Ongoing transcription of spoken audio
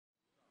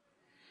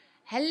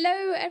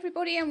Hello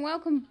everybody and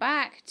welcome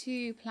back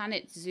to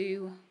Planet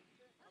Zoo.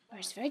 Oh,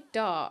 it's very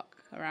dark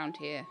around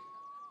here,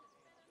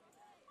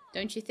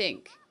 don't you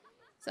think?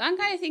 So I'm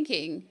kind of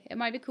thinking it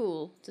might be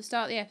cool to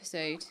start the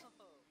episode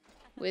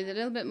with a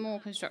little bit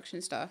more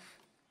construction stuff.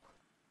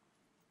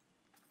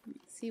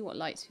 Let's see what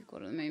lights we've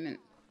got at the moment.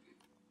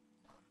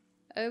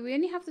 Oh, we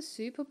only have the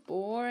super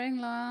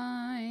boring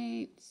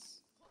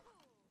lights.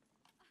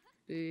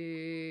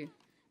 Boo.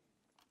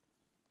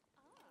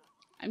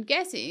 I'm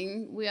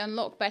guessing we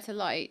unlock better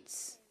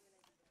lights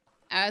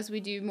as we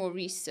do more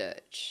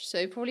research.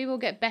 So probably we'll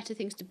get better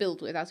things to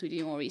build with as we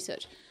do more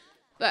research.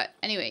 But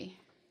anyway,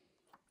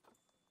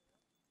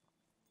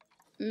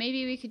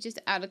 maybe we could just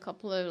add a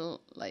couple of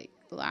like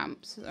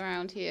lamps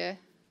around here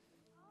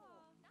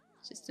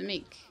just to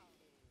make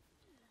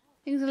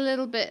things a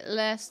little bit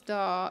less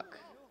dark.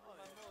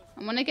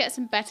 And when I get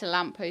some better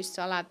lampposts,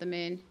 I'll add them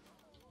in.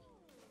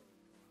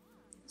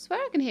 I swear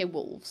I can hear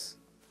wolves.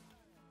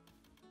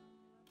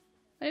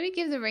 Why don't we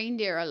give the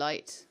reindeer a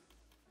light?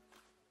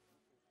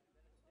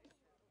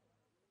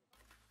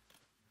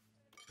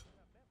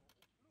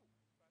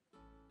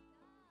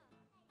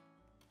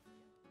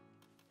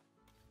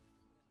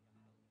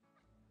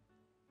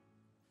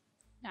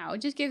 Now,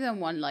 just give them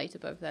one light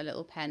above their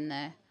little pen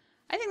there.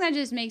 I think that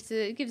just makes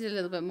it, gives it a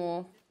little bit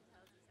more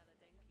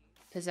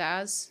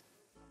pizzazz.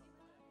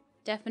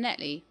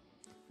 Definitely.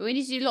 But we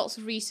need to do lots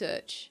of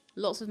research,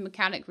 lots of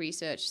mechanic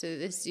research, so that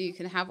this zoo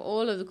can have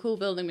all of the cool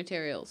building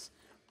materials.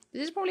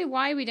 This is probably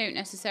why we don't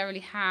necessarily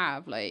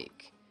have,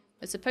 like,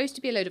 there's supposed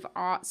to be a load of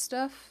art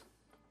stuff.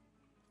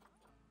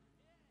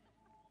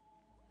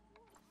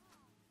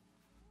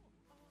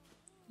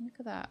 Look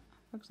at that,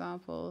 for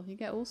example. You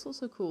get all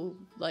sorts of cool,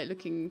 like,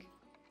 looking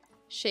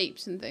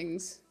shapes and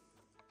things.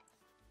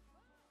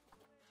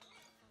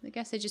 I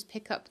guess they just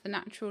pick up the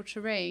natural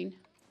terrain.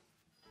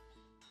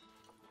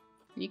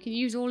 You can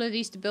use all of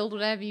these to build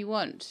whatever you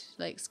want,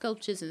 like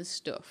sculptures and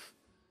stuff.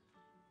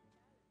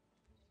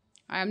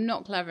 I am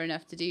not clever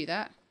enough to do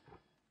that.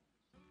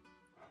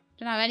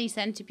 Don't have any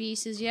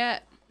centerpieces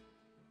yet.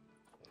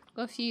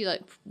 Got a few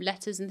like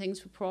letters and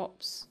things for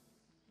props.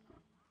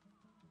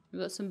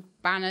 We've got some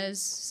banners,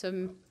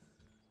 some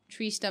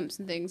tree stumps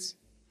and things.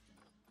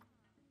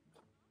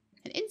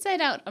 An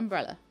inside-out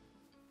umbrella.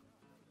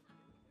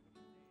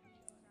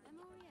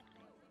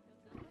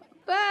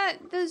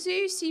 But the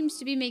zoo seems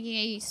to be making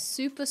a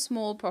super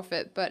small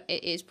profit, but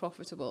it is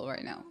profitable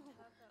right now.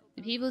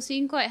 The people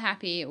seem quite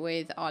happy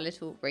with our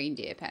little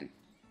reindeer pen,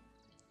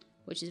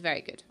 which is very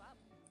good.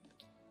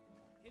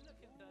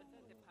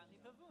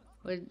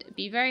 Would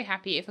be very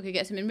happy if I could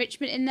get some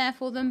enrichment in there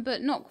for them,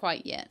 but not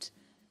quite yet.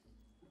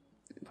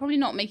 Probably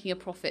not making a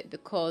profit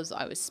because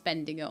I was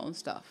spending it on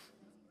stuff.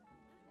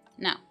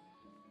 Now,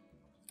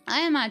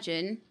 I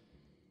imagine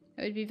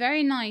it would be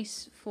very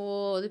nice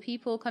for the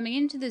people coming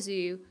into the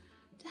zoo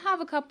to have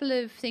a couple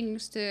of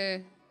things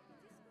to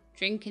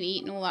drink and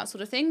eat and all that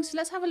sort of thing. So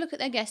let's have a look at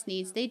their guest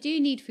needs. They do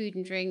need food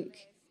and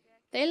drink.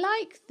 They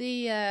like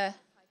the,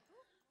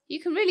 you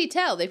can really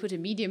tell they put a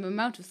medium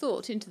amount of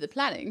thought into the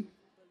planning.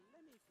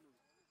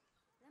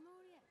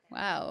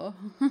 Wow.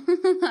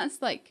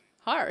 That's like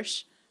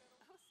harsh.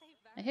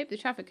 I hope the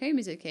traffic home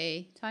is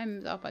okay.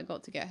 Time's up, I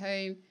got to get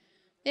home.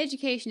 The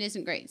education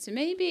isn't great, so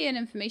maybe an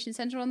information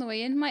centre on the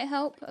way in might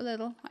help a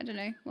little. I don't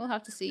know. We'll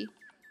have to see.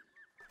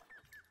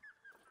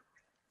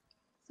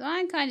 So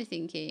I'm kind of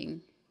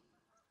thinking...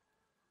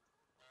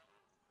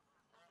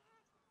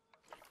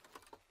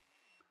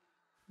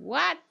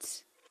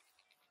 What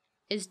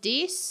is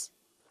this?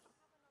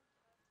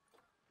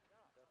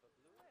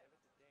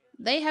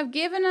 They have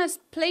given us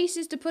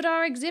places to put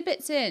our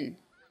exhibits in.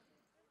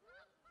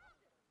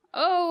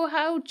 Oh,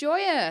 how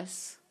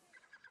joyous.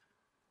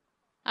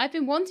 I've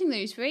been wanting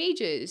those for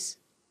ages.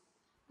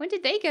 When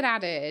did they get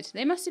added?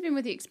 They must have been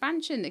with the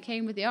expansion that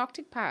came with the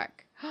Arctic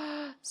pack.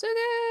 So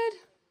good.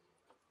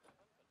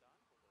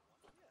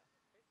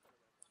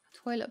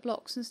 Toilet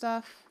blocks and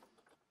stuff.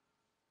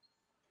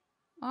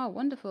 Oh,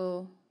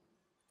 wonderful.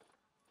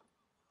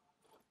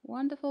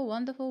 Wonderful,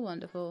 wonderful,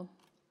 wonderful.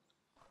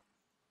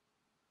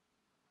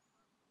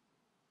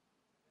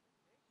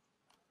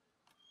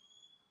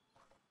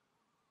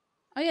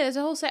 Oh yeah, there's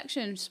a whole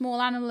section, small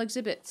animal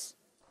exhibits.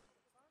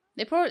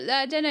 They probably,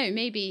 I don't know,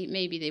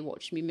 maybe they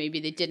watched me,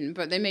 maybe they didn't,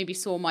 but they maybe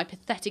saw my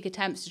pathetic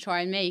attempts to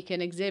try and make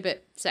an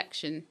exhibit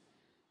section.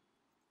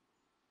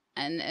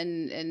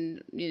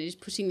 And you know,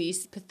 just putting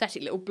these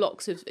pathetic little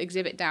blocks of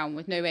exhibit down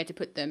with nowhere to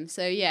put them.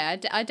 So yeah,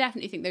 I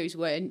definitely think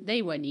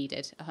they were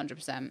needed,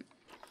 100%.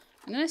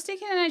 I'm going to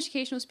stick in an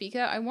educational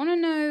speaker. I want to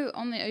know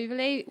on the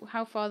overlay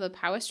how far the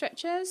power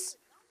stretches.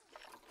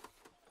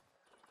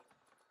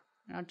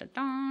 All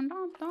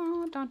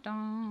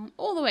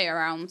the way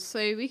around.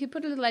 So we could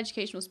put a little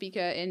educational speaker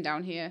in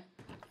down here.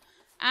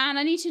 And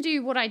I need to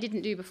do what I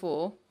didn't do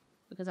before,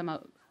 because I'm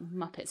a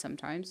muppet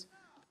sometimes.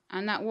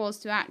 And that was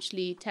to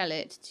actually tell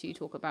it to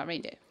talk about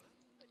reindeer,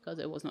 because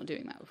it was not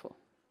doing that before.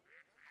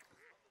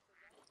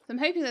 So I'm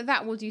hoping that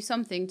that will do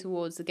something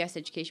towards the guest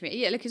education rate.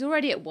 Yeah, look, it's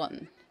already at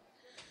 1.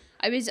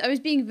 I was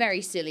being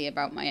very silly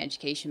about my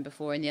education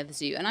before in the other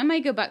zoo, and I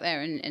might go back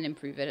there and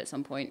improve it at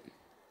some point.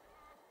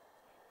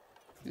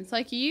 It's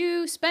like,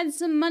 you spent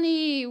some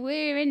money,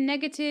 we're in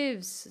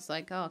negatives. It's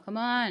like, oh, come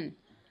on.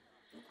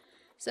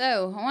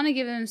 So, I want to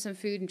give them some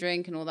food and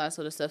drink and all that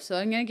sort of stuff, so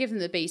I'm going to give them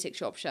the basic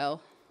shop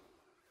shell.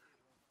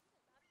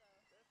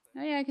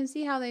 Oh yeah, I can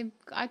see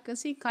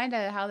kind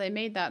of how they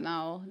made that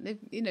now. They've,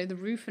 you know, the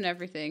roof and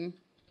everything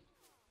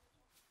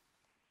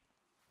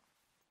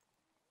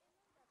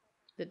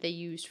that they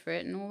used for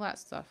it and all that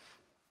stuff.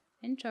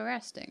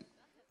 Interesting.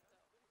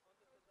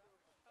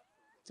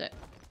 So,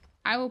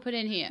 I will put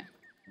in here.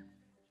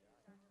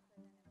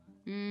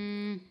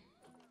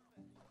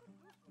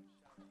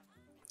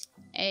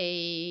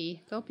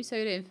 A Gulpy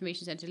Soda,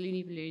 Information Center,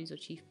 Looney Balloons, or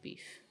Chief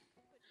Beef.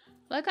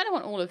 Well, I kind of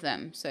want all of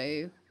them,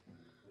 so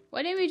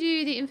why don't we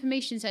do the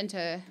Information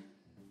Center?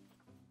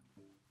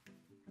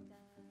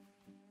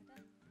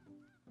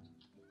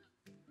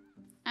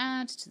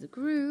 Add to the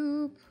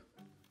group.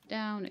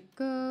 Down it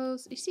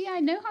goes. You see, I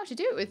know how to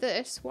do it with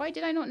this. Why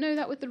did I not know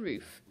that with the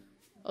roof?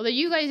 Although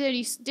you guys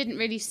only didn't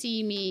really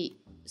see me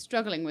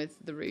struggling with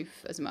the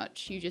roof as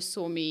much. You just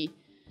saw me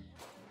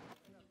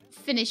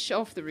finish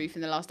off the roof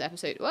in the last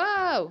episode.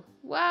 Whoa!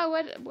 Wow,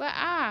 where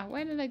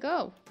did I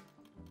go?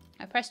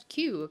 I pressed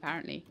Q,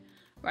 apparently.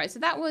 Right, so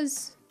that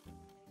was...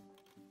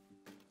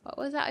 What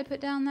was that I put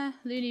down there?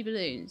 Looney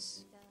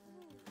Balloons.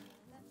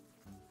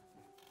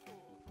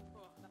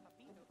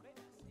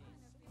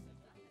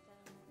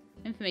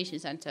 Information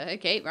Center.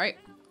 Okay, right.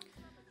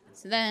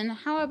 So then,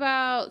 how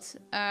about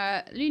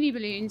Looney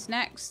Balloons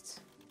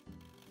next?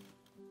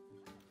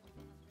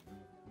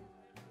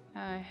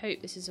 I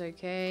hope this is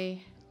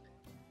okay.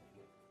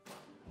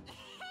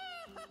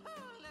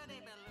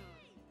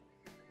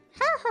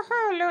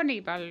 Looney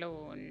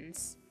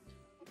Balloons.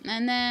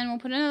 And then we'll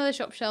put another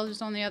shop shelf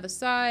just on the other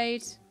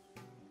side.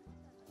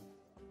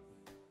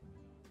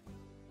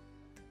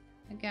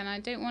 Again, I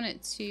don't want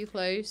it too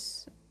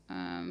close.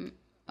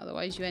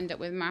 Otherwise you end up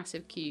with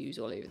massive queues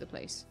all over the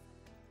place.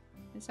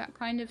 Is that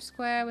kind of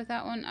square with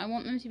that one? I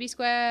want them to be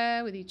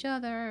square with each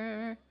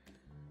other.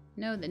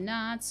 No, they're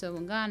not, so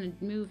I'm gonna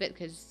move it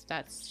because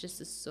that's just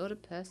the sort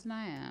of person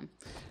I am.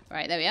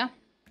 Right, there we are.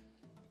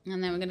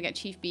 And then we're gonna get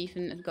Chief Beef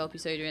and Gulpy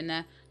Soda in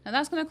there. Now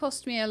that's gonna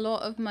cost me a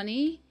lot of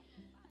money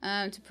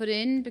to put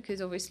in,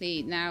 because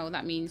obviously now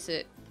that means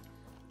that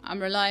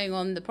I'm relying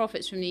on the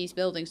profits from these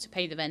buildings to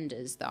pay the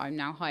vendors that I'm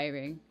now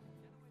hiring.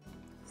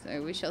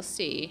 So we shall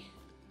see.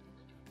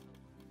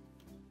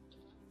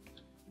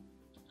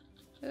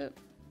 Oh.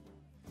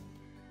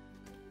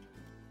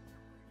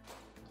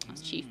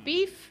 That's Chief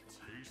Beef.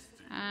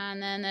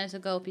 And then there's a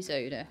Gulpy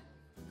Soda.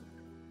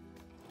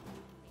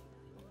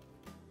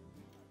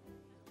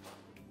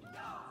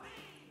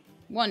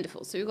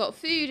 Wonderful. So we've got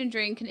food and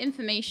drink and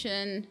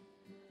information.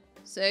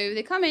 So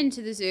they come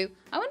into the zoo.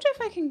 I wonder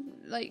if I can,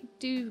 like,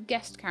 do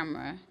guest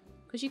camera.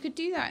 Because you could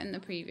do that in the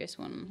previous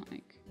one.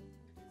 Like,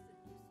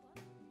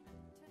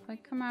 if I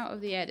come out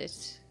of the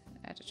editor.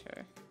 Out of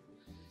there.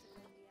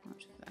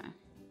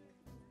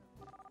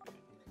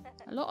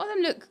 A lot of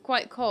them look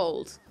quite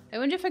cold. I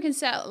wonder if I can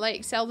sell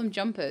them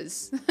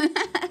jumpers.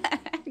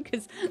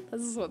 Because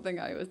that's the sort of thing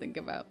I always think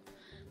about.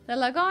 They're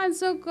like, oh, I'm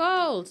so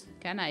cold.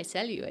 Can I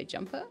sell you a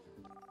jumper?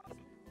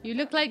 You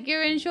look like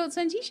you're in shorts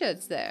and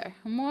t-shirts there.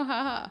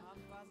 Mwahaha.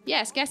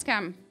 Yes, guest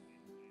cam.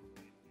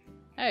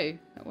 Oh,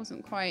 that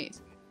wasn't quite.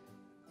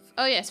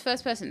 Oh yes,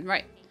 first person,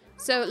 right.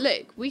 So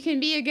look, we can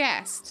be a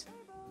guest.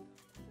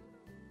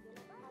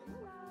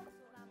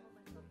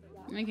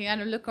 We can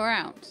kind of look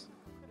around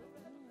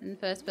in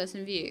first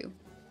person view.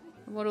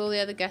 What all the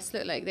other guests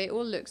look like. They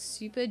all look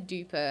super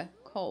duper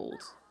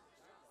cold.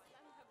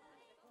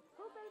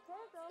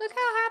 Look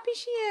how happy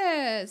she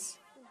is.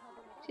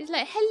 She's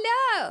like,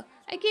 hello,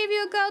 I gave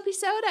you a Gulpy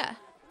Soda.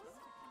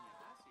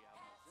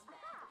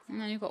 And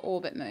then you've got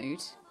orbit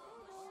mode,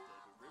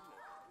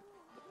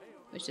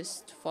 which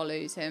just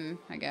follows him,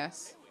 I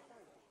guess.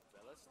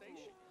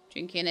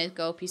 Drinking his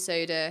Gulpy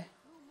Soda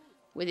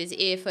with his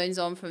earphones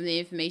on from the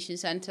information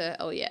center.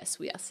 Oh yes,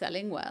 we are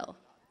selling well.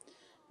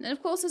 And then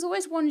of course there's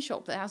always one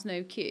shop that has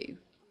no queue.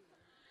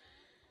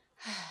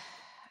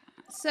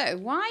 So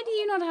why do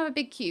you not have a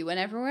big queue when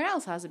everywhere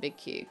else has a big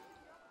queue?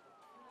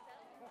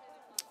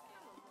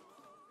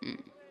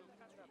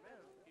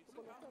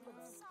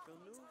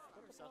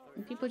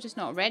 Are people just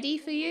not ready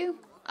for you?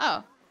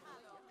 Oh.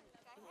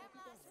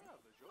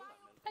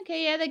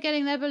 Okay, yeah, they're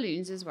getting their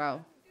balloons as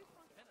well.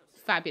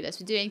 Fabulous.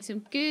 We're doing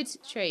some good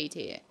trade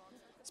here.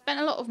 Spent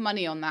a lot of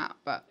money on that,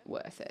 but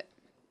worth it.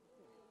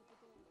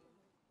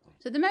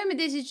 So at the moment,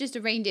 this is just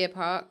a reindeer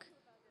park.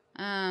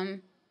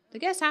 The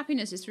guest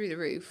happiness is through the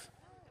roof.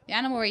 The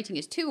animal rating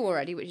is 2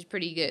 already, which is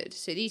pretty good.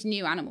 So these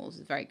new animals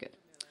is very good.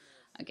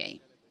 Okay.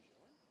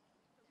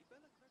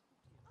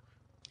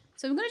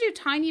 So I'm going to do a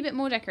tiny bit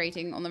more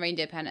decorating on the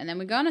reindeer pen, and then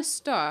we're going to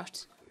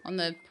start on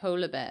the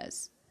polar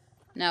bears.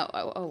 Now,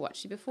 oh,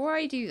 actually, before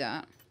I do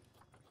that...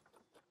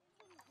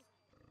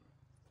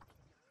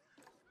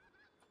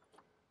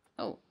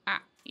 Oh,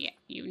 yeah,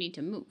 you need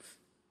to move.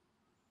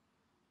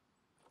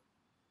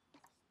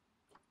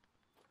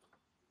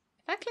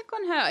 I click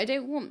on her, I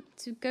don't want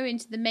to go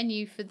into the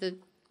menu for the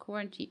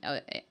quarantine. Oh,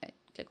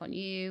 click on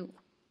you.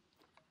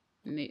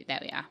 Move. There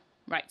we are.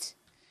 Right.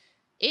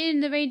 In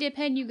the reindeer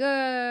pen you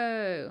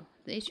go.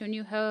 There's your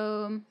new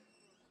home.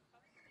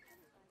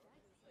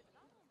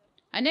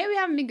 I know we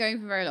haven't been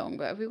going for very long,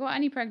 but have we got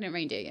any pregnant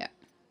reindeer yet?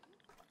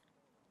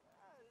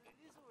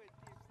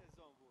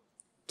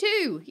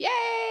 2!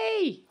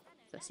 Yay!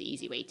 That's the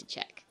easy way to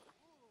check.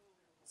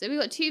 So we've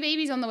got 2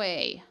 babies on the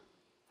way.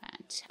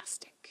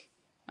 Fantastic.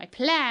 My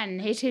plan,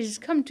 it has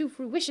come to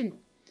fruition.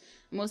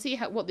 And we'll see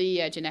what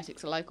the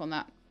genetics are like on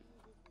that.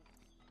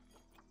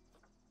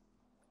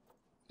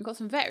 We've got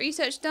some vet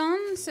research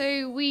done,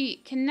 so we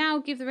can now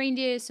give the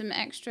reindeer some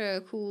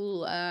extra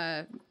cool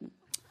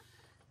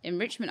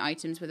enrichment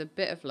items with a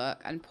bit of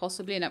luck, and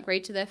possibly an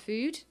upgrade to their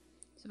food.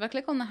 So if I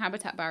click on the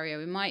habitat barrier,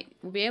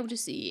 we'll be able to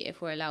see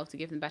if we're allowed to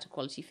give them better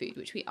quality food,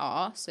 which we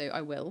are, so I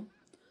will.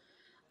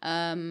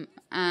 And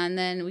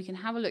then we can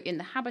have a look in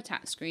the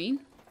habitat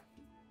screen.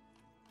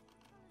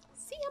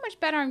 See how much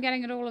better I'm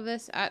getting at all of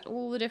this, at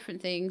all the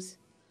different things.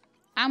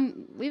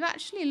 And we've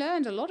actually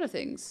learned a lot of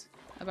things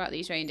about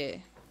these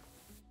reindeer.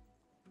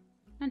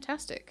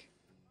 Fantastic.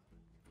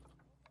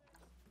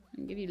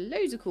 I'll give you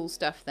loads of cool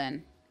stuff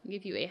then. I'll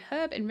give you a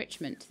herb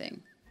enrichment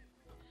thing.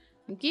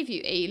 I'll give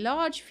you a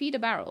large feeder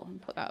barrel.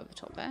 And put that over the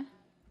top there.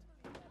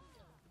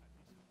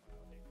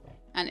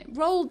 And it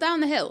rolled down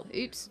the hill.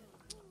 Oops.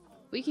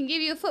 We can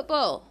give you a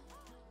football.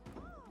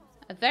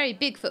 A very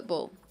big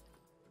football.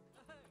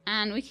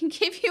 And we can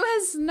give you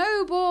a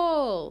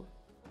snowball.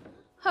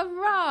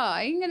 Hurrah!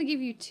 I'm going to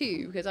give you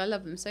 2 because I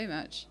love them so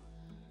much.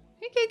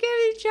 We can give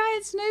you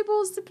giant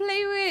snowballs to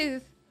play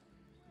with.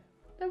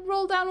 They'll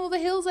roll down all the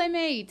hills I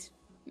made.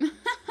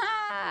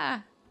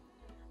 I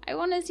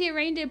want to see a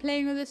reindeer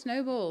playing with a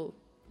snowball.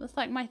 That's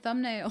like my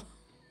thumbnail.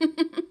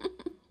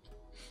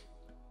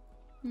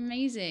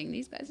 Amazing.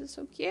 These guys are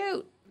so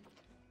cute.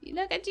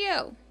 Look at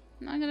you.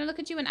 Now I'm going to look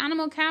at you in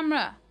animal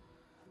camera.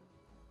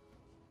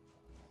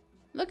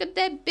 Look at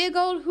their big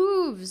old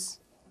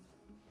hooves.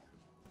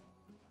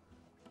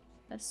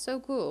 That's so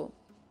cool.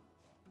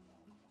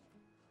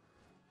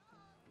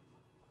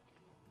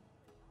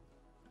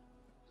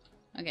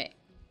 Okay.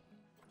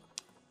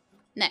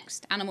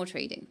 Next, animal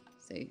trading.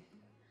 So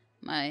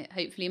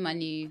hopefully my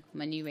new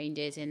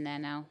reindeer's in there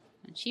now.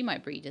 And she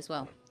might breed as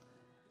well.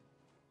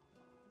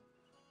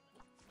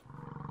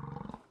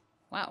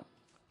 Wow.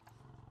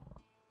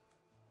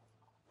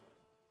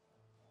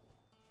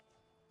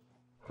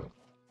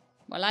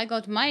 Well, I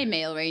got my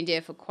male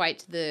reindeer for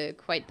quite the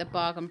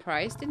bargain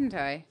price, didn't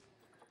I?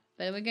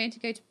 But we're going to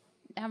go to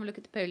have a look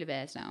at the polar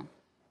bears now.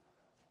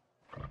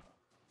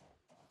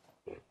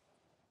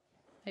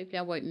 Hopefully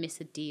I won't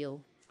miss a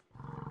deal.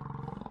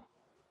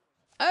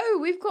 Oh,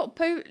 we've got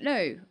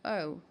no.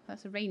 Oh,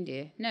 that's a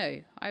reindeer.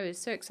 No, I was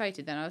so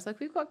excited then. I was like,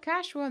 we've got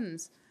cash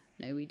ones.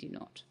 No, we do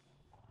not.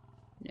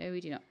 No, we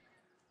do not.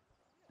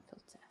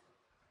 Filter.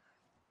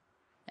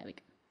 There we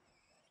go.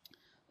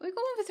 We've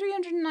got one for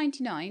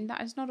 399.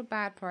 That is not a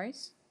bad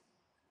price.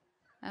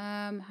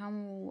 How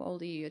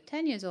old are you? You're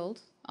 10 years old.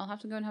 I'll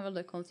have to go and have a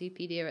look on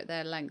Zpedia at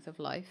their length of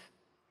life.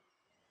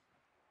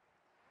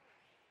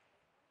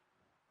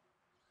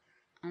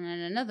 And then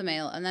another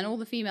male, and then all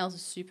the females are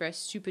super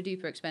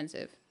duper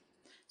expensive.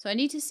 So I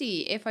need to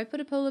see if I put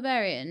a polar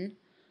bear in,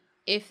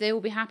 if they will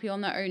be happy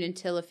on their own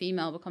until a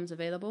female becomes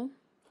available.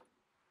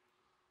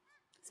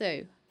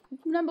 So,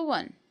 number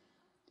 1.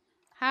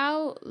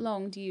 How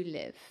long do you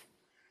live?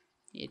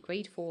 Yeah,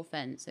 grade 4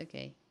 fence,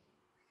 okay.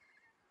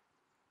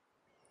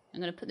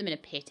 I'm going to put them in a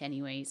pit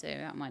anyway, so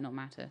that might not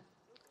matter.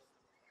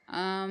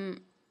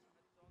 I've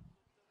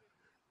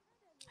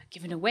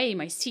given away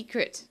my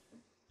secret.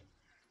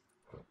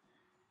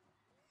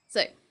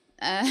 So,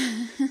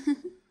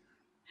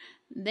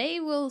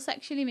 they will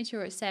sexually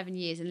mature at 7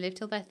 years and live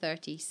till they're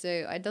 30. So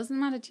it doesn't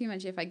matter too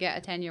much if I get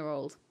a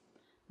 10-year-old.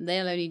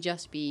 They'll only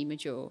just be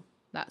mature.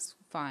 That's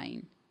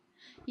fine.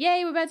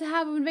 Yay, we're about to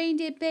have a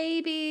reindeer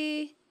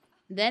baby.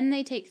 Then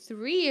they take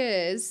 3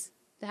 years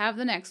to have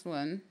the next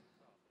one.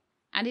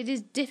 And it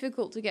is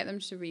difficult to get them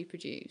to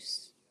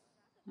reproduce.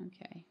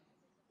 Okay.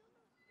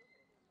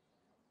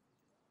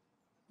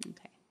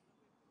 Okay.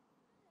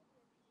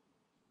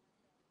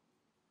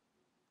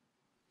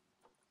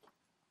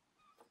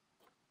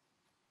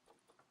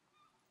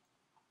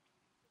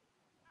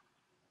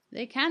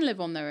 They can live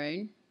on their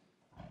own.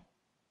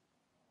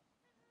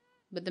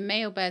 But the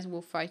male bears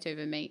will fight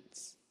over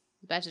mates.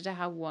 It's better to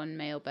have 1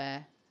 male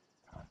bear.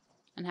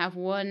 And have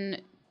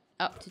 1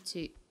 up to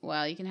 2.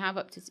 Well, you can have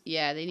up to...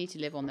 Yeah, they need to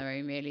live on their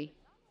own, really.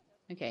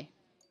 Okay.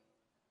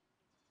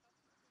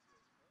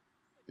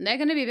 They're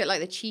going to be a bit like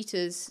the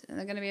cheetahs.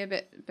 They're going to be a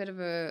bit of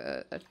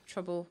a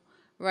trouble.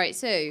 Right,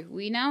 so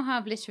we now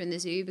have litter in the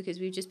zoo because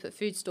we've just put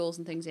food stalls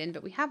and things in,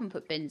 but we haven't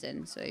put bins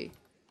in, so I'm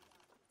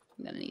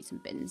going to need some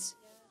bins.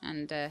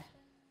 And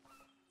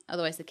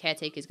otherwise the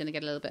caretaker's going to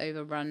get a little bit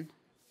overrun.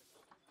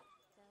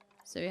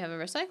 So we have a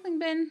recycling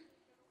bin.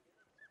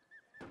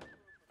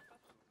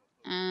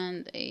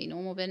 And a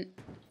normal bin.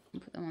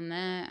 We'll put them on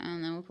there,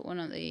 and then we'll put one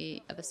on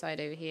the other side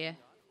over here.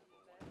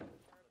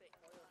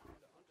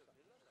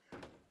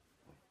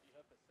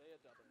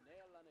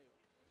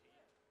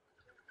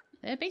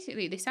 They're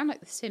basically, they sound like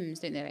the Sims,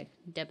 don't they? Like,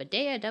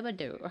 dabba-dea,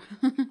 dabba-doo.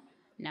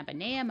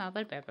 Nabanea,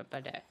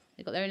 mabba-babba-da.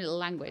 They've got their own little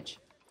language.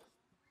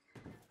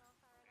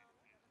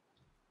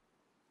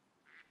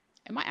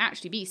 It might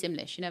actually be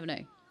Simlish, you never know.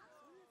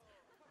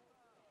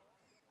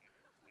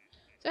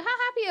 So how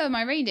happy are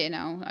my reindeer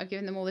now? I've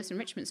given them all this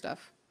enrichment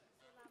stuff.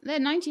 They're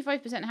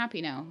 95%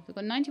 happy now. They've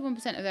got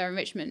 91% of their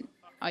enrichment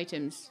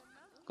items.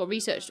 Got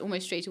researched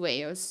almost straight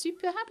away. I was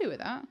super happy with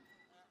that.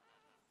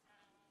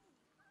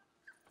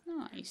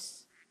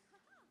 Nice.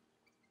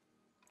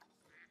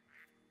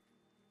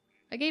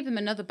 I gave them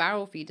another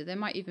barrel feeder. They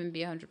might even be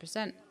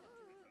 100%.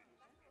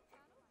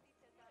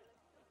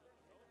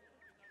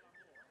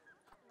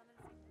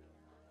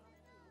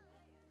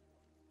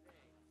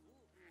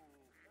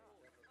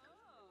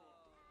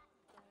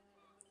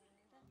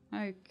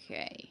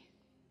 Okay.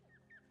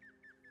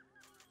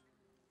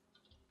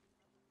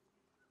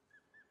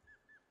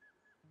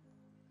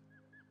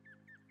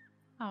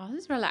 Oh,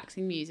 this is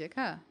relaxing music,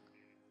 huh?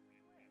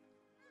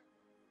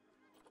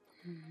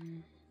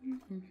 I'm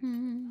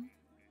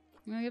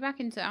gonna go back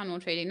into animal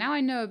trading. Now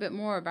I know a bit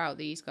more about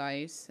these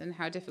guys and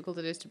how difficult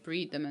it is to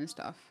breed them and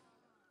stuff.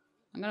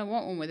 I'm gonna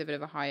want one with a bit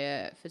of a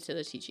higher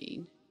fertility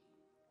gene.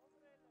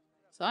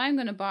 So I'm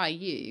gonna buy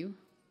you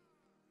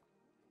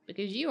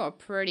because you are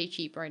pretty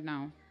cheap right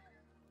now.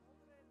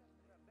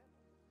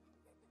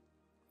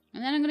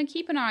 And then I'm gonna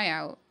keep an eye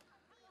out.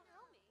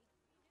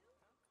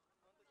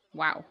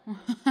 Wow.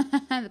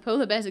 The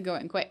polar bears are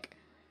going quick.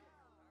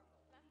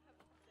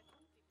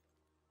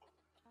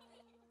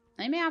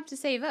 I may have to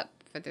save up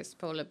for this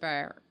polar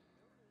bear.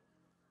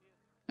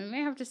 I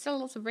may have to sell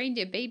lots of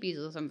reindeer babies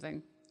or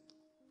something.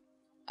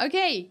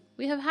 Okay,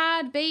 we have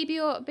had baby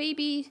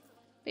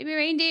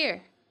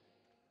reindeer.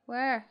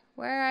 Where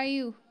are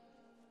you?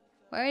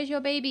 Where is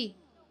your baby?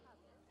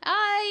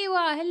 Ah, you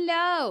are.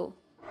 Hello.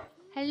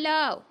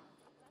 Hello.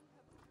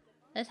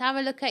 Let's have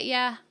a look at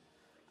ya.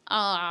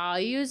 Aw,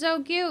 you're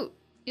so cute.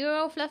 You're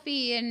all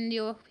fluffy and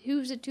your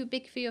hooves are too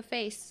big for your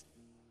face.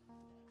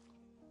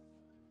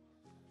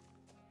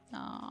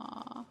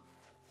 Aw.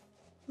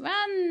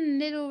 Run,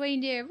 little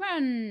reindeer,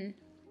 run.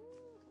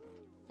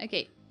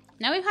 Okay,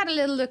 now we've had a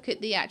little look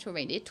at the actual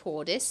reindeer,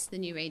 Tortoise, the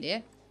new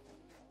reindeer.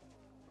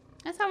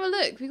 Let's have a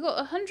look. We've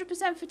got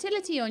 100%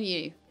 fertility on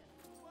you.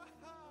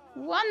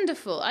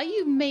 Wonderful. Are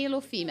you male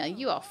or female?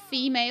 You are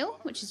female,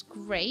 which is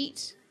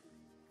great.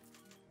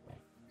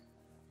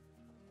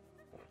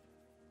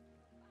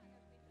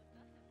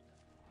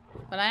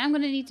 But I am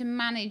going to need to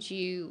manage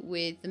you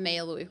with the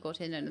male that we've got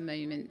in at the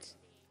moment.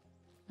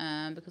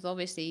 Because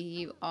obviously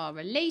you are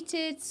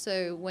related,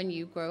 so when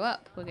you grow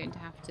up, we're going to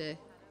have to...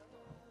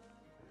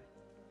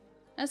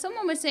 Now,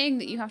 someone was saying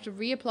that you have to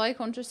reapply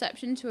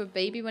contraception to a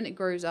baby when it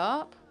grows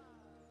up.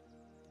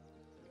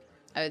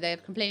 Oh, they're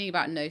complaining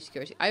about no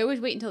security. I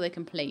always wait until they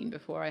complain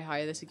before I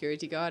hire the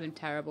security guard. I'm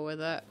terrible with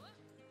that.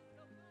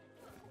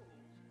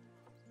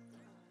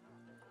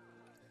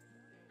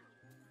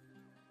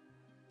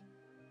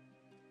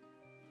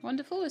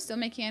 Wonderful, we're still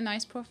making a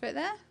nice profit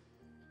there.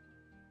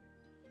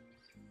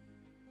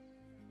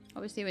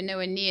 Obviously we're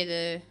nowhere near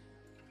the...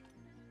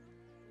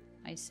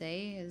 I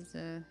say, as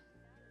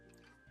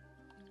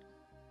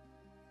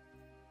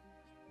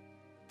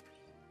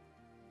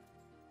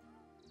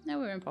No,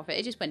 we're in profit.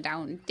 It just went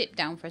down, dipped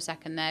down for a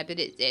second there, but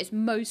it's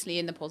mostly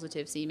in the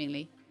positive,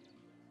 seemingly.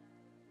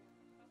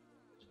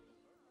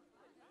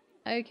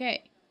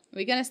 Okay. Are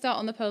we going to start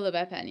on the polar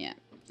bear pen yet?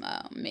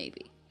 Well,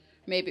 maybe.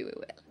 Maybe we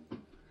will.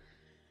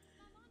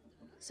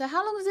 So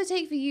how long does it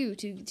take for you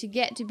to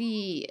get to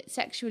be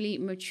sexually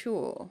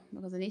mature?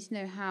 Because I need to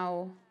know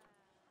how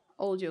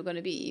old you're going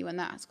to be when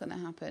that's going to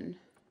happen.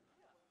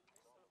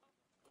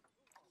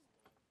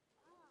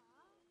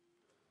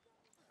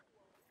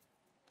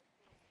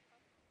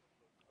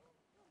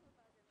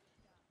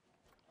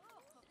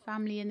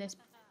 Family in this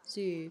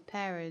zoo,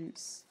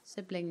 parents,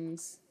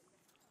 siblings.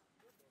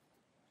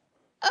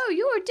 Oh,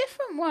 you're a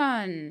different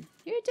one.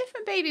 You're a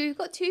different baby. We've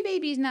got two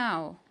babies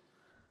now.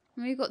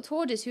 And we've got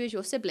Tortoise, who is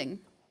your sibling.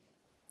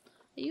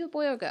 Are you a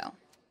boy or girl?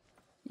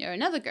 You're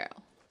another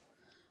girl.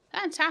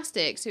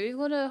 Fantastic. So we've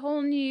got a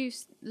whole new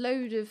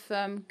load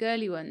of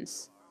girly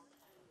ones.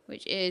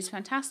 Which is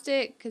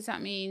fantastic, because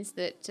that means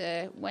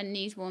that when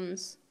these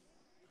ones...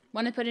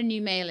 When I put a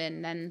new male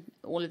in, then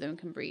all of them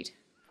can breed.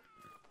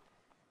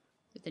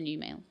 With the new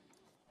male.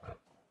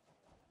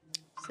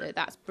 So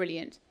that's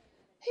brilliant.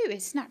 Who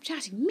is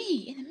Snapchatting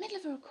me in the middle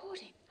of a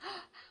recording?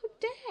 How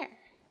dare!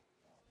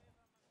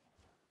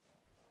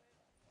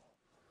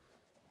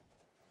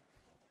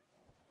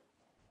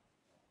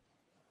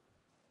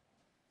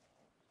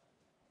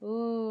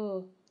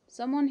 Oh,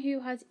 someone who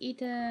has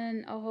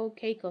eaten a whole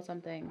cake or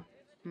something.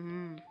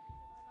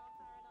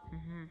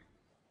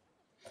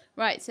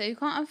 Right, so you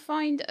can't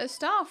find a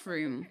staff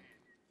room.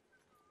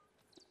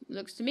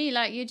 Looks to me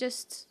like you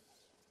just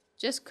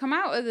come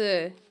out of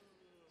the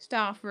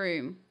staff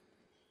room.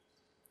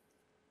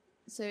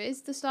 So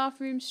is the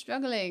staff room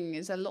struggling?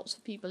 Is there lots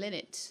of people in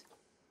it?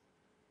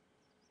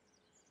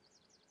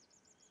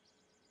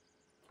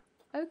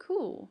 Oh,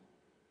 cool.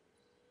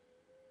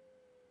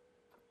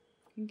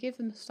 can give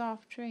them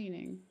staff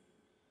training.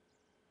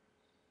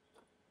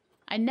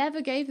 I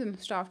never gave them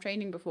staff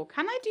training before.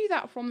 Can I do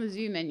that from the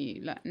zoo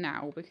menu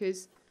now?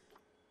 Because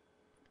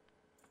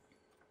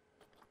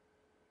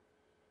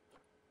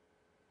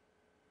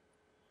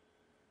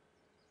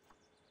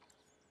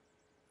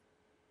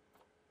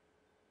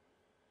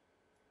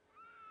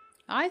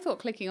I thought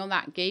clicking on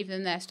that gave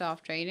them their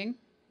staff training.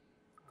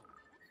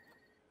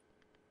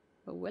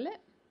 But will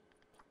it?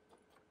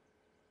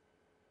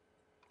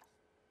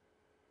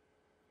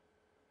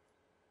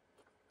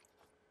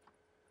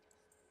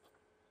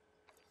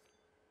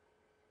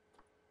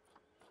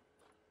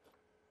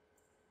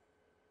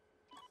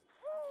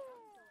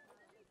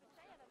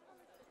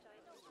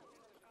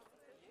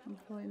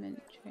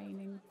 Employment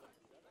training.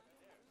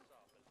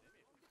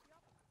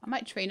 I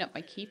might train up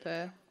my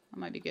keeper. That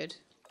might be good.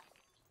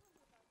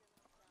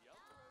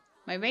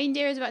 My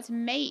reindeer is about to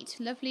mate.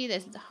 Lovely.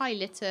 There's the high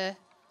litter.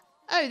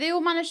 Oh, they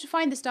all managed to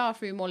find the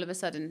staff room all of a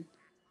sudden.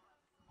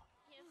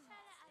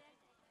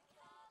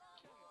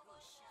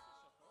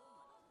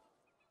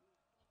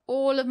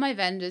 All of my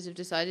vendors have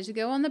decided to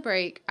go on the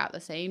break at the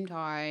same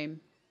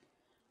time.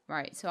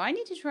 Right, so I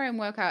need to try and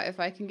work out if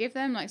I can give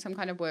them like some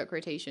kind of work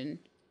rotation.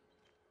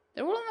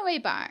 They're all on the way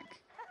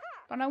back,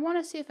 but I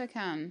want to see if I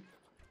can.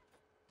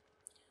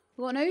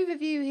 We've got an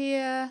overview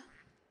here.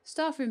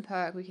 Staff room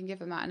perk, we can give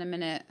them that in a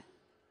minute.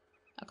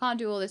 I can't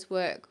do all this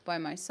work by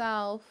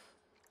myself.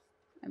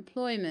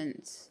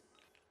 Employment.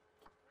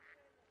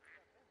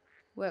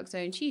 Work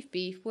zone chief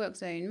beef, work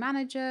zone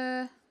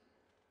manager.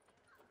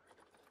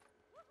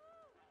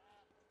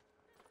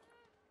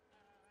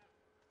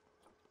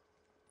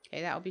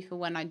 Okay, that'll be for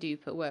when I do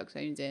put work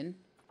zones in.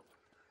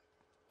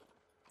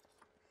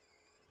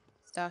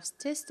 Staff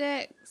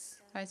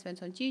statistics. Time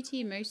spent on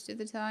duty most of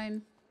the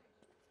time.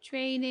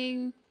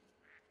 Training.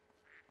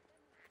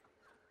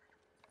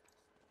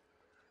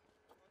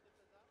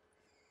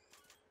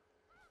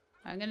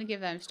 I'm going to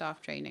give them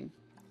staff training.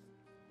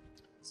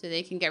 So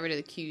they can get rid of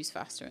the queues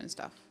faster and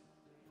stuff.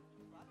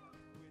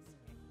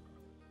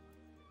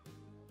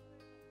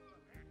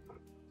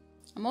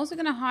 I'm also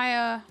going to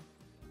hire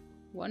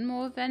one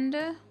more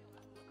vendor.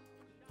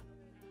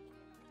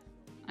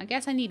 I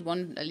guess I need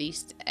one, at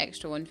least,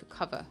 extra one for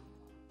cover.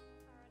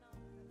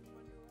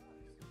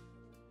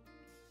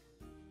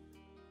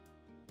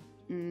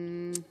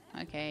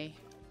 Okay.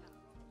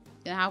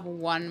 Gonna have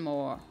one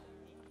more.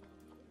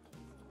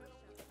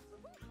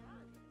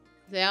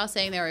 They are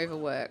saying they're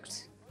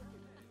overworked.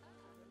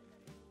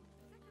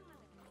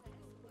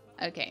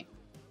 Okay.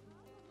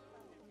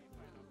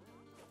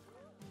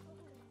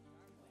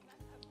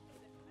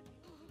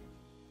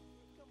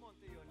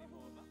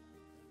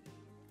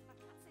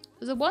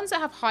 The ones that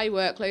have high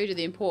workload are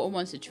the important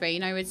ones to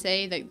train, I would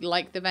say,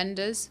 like the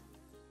vendors.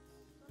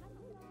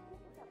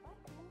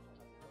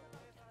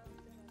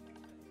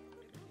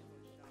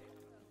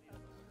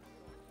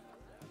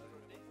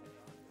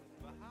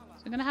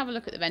 So I'm going to have a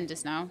look at the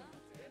vendors now.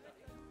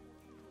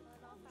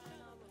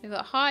 They've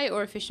got high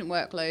or efficient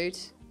workload.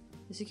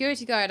 The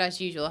security guard, as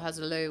usual, has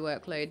a low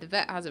workload. The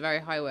vet has a very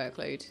high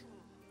workload.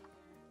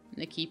 And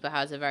the keeper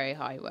has a very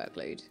high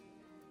workload.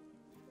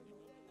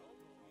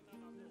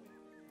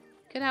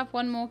 Could have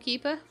one more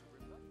keeper.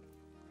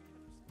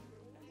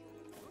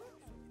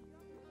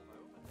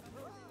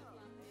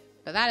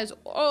 But that is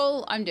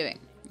all I'm doing,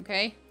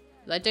 okay?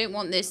 I don't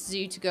want this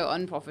zoo to go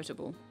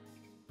unprofitable.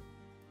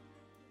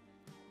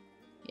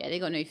 Yeah, they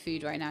got no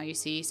food right now, you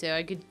see, so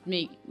I could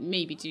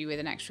maybe do with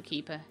an extra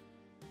keeper.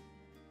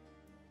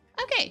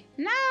 Okay,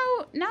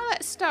 now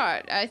let's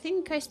start. I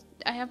think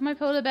I have my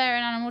polar bear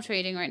in animal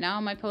trading right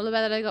now. My polar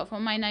bear that I got for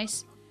my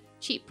nice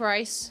cheap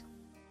price.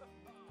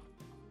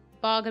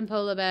 Bargain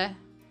polar bear.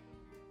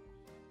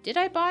 Did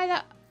I buy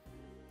that?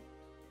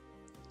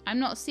 I'm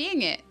not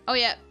seeing it. Oh,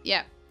 yeah,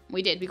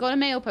 we did. We got a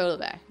male polar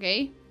bear,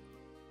 okay?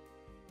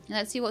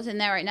 Let's see what's in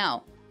there right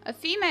now. A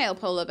female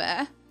polar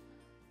bear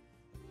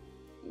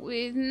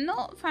with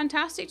not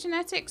fantastic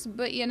genetics,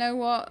 but you know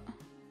what?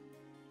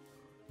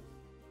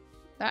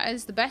 That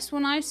is the best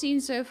one I've seen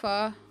so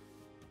far.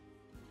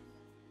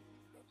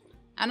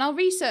 And I'll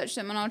research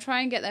them and I'll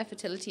try and get their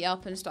fertility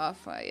up and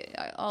stuff.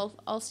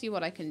 I'll see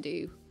what I can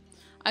do.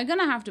 I'm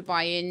gonna have to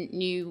buy in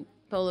new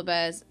polar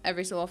bears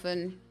every so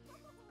often.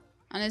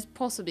 And it's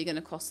possibly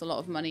gonna cost a lot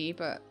of money,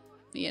 but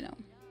you know,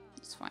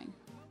 it's fine.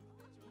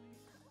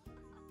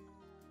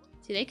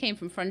 See, they came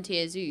from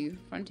Frontier Zoo.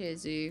 Frontier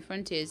Zoo,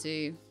 Frontier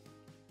Zoo.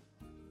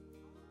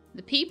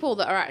 The people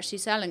that are actually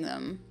selling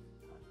them,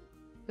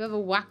 whoever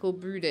Wackle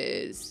Brood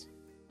is.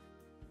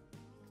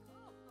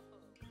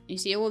 You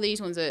see, all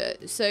these ones are...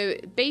 So,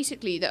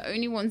 basically, the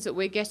only ones that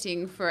we're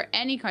getting for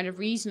any kind of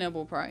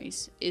reasonable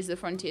price is the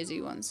Frontier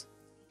Zoo ones.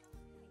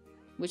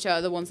 Which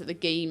are the ones that the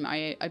game,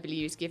 I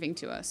believe, is giving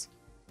to us.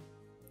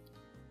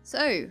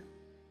 So,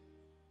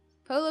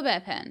 polar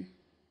bear pen.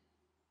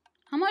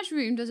 How much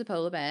room does a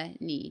polar bear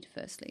need,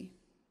 firstly?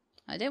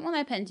 I don't want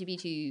their pen to be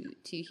too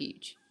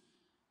huge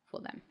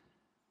for them.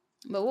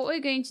 But what we're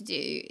going to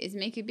do is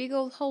make a big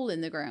old hole in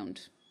the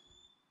ground.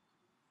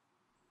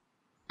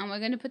 And we're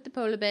going to put the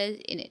polar bears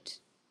in it.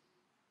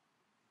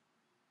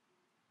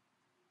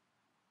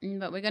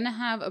 But we're going to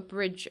have a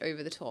bridge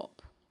over the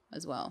top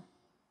as well.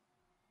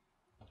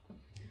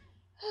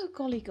 Oh,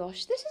 golly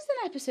gosh. This is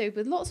an episode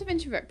with lots of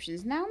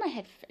interruptions. Now my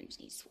headphones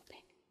need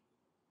swapping.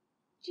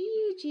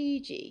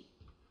 G.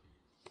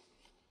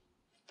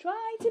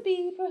 Try to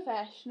be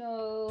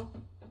professional.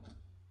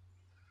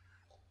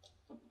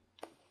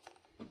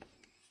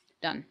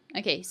 Done.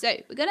 Okay, so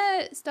we're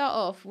going to start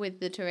off with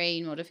the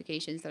terrain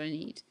modifications that I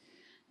need.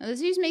 Now,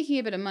 this is making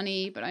a bit of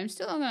money, but I'm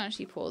still not going to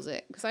actually pause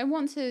it because I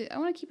want to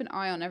keep an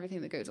eye on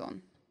everything that goes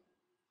on.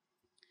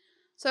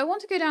 So I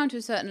want to go down to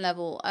a certain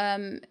level.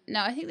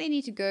 Now, I think they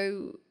need to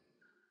go...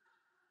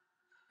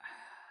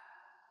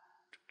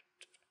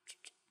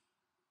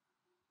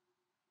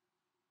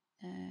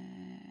 I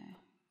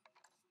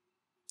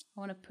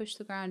want to push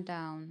the ground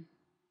down.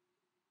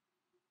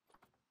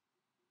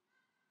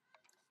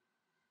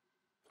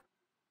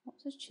 What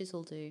does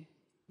chisel do?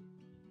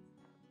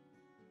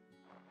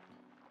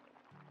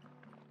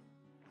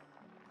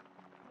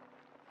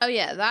 Oh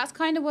yeah, that's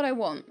kind of what I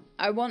want.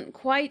 I want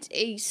quite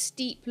a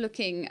steep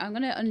looking... I'm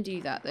going to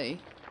undo that though.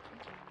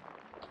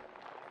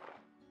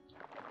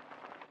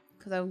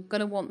 Because I'm going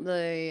to want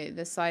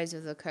the size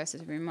of the cursor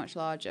to be much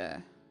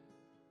larger.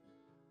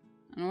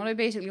 And what I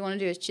basically want to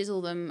do is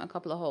chisel them a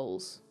couple of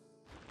holes.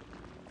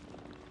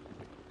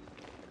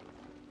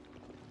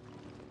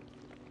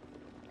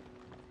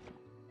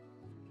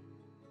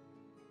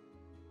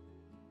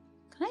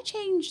 Can I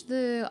change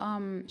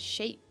the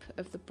shape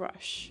of the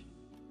brush?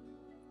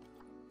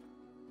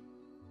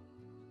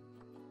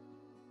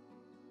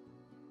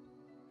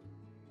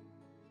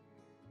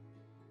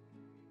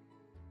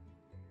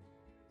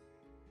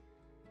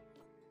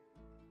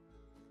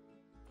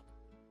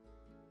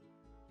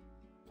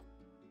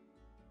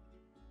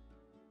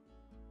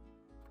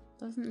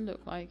 Doesn't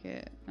look like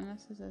it,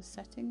 unless there's a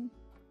setting.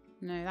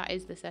 No, that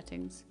is the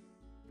settings.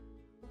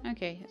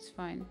 Okay, it's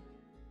fine.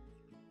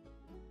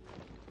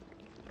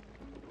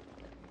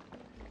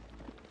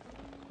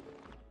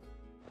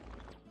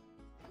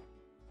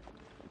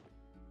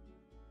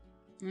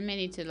 I may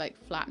need to like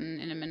flatten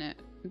in a minute,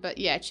 but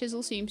yeah,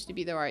 chisel seems to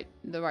be the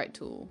right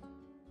tool.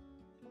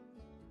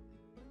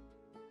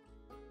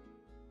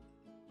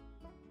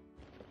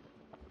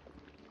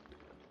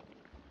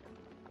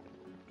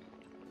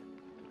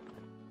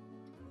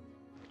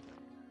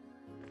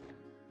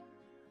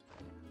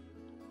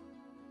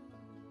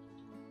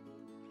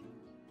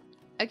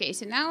 Okay,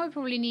 so now I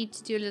probably need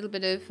to do a little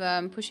bit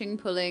of pushing,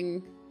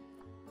 pulling,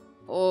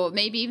 or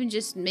maybe even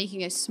just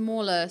making a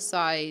smaller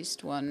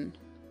sized one.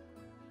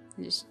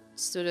 And just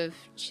sort of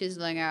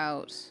chiseling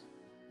out.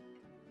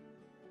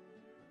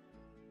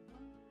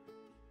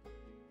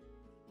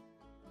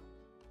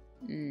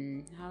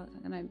 How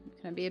can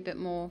I be a bit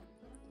more?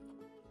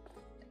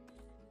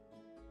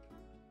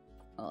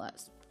 Oh,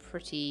 that's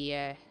pretty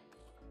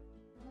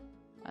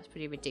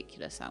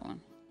ridiculous, that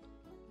one.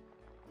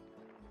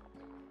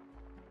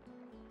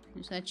 I'm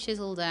just going to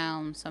chisel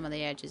down some of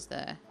the edges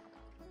there.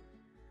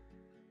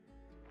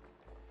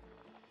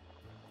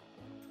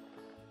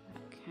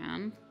 I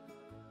can.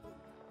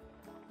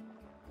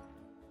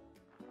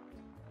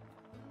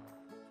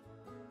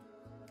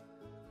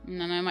 And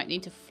then I might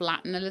need to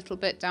flatten a little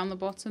bit down the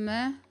bottom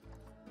there.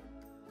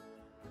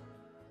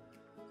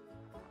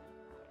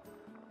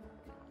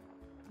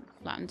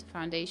 Flatten to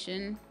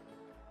foundation.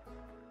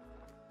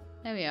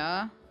 There we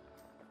are.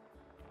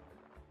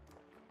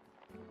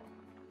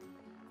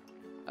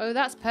 Oh,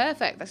 that's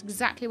perfect. That's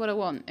exactly what I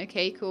want.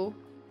 Okay, cool.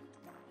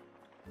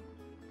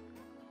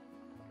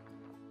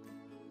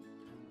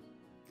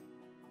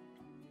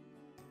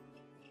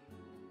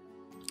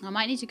 I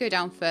might need to go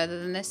down further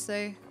than this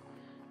though.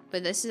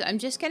 But this is, I'm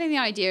just getting the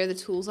idea of the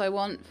tools I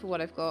want for what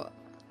I've got.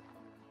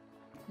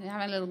 I'm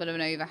having a little bit of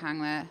an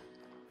overhang there.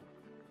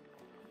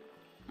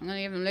 I'm going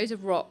to give them loads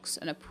of rocks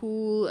and a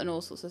pool and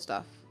all sorts of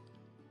stuff.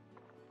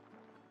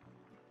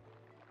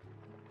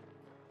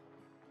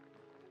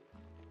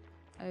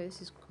 Oh,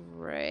 this is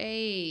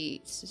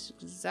great. This is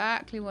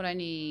exactly what I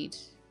need.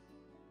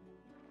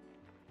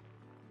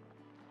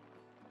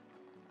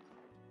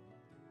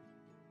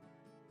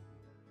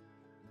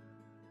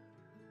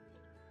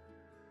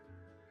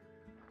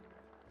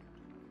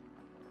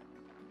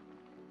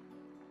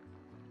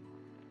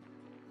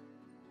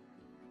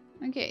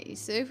 Okay,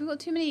 so if we've got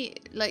too many,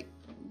 like,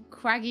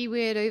 craggy,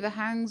 weird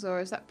overhangs, or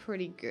is that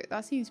pretty good?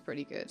 That seems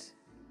pretty good.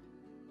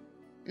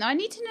 Now, I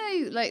need to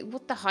know, like,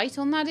 what the height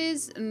on that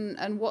is,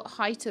 and what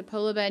height a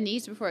polar bear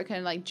needs before it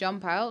can, like,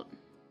 jump out.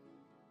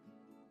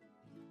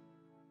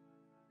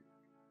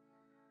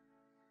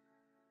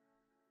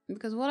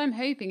 Because what I'm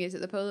hoping is that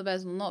the polar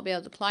bears will not be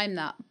able to climb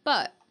that,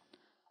 but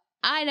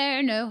I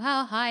don't know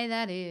how high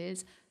that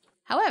is.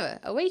 However,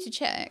 a way to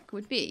check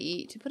would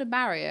be to put a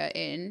barrier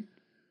in...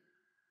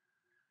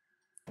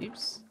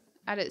 Oops.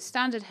 At its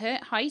standard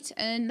height,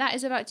 and that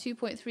is about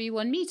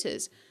 2.31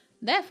 meters.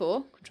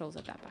 Therefore, Control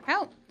Z that back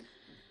out.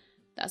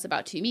 That's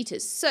about 2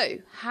 meters. So,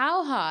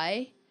 how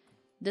high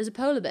does a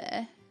polar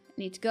bear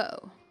need to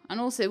go?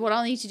 And also, what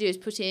I'll need to do is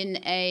put in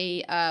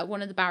a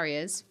one of the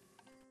barriers.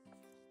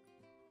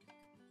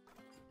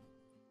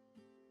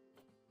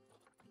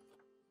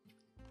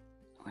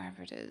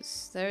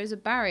 critters. There is a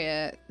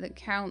barrier that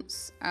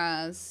counts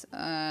as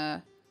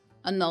a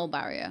null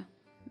barrier.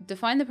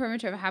 Define the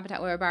perimeter of a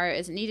habitat where a barrier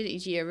isn't needed,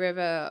 e.g. a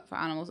river for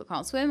animals that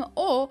can't swim,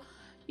 or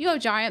your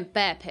giant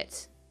bear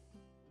pit.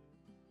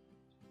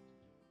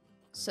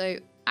 So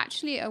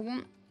actually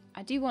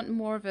I do want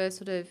more of a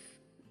sort of,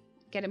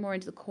 get it more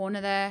into the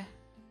corner there.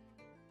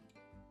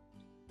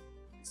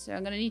 So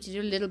I'm going to need to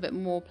do a little bit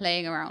more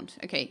playing around.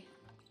 Okay,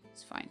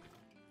 it's fine.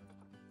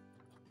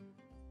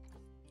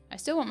 I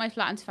still want my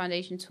flattened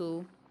foundation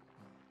tool.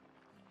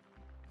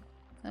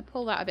 I'll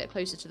pull that a bit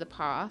closer to the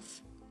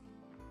path.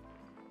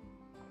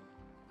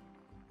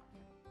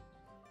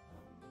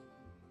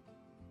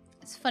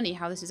 It's funny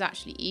how this is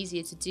actually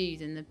easier to do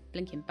than the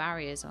blinking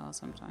barriers are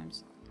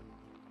sometimes.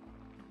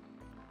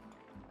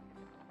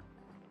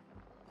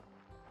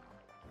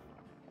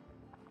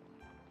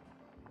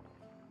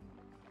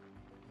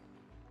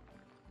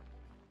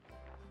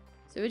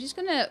 So we're just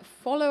going to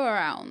follow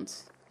around.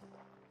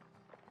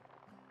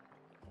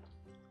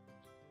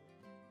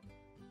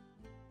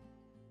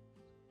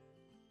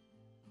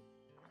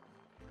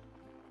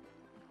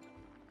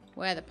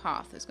 Where the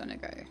path is going to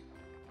go.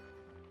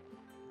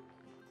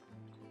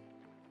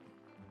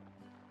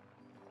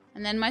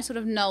 And then my sort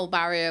of null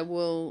barrier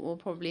will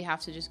probably have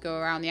to just go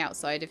around the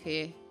outside of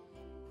here.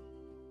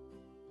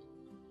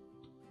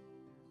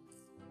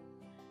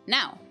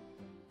 Now.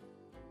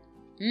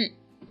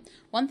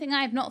 One thing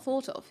I have not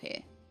thought of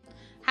here.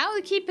 How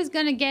are the keepers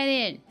going to get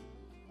in?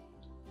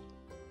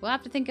 We'll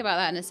have to think about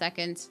that in a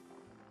second.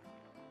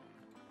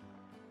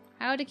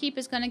 How are the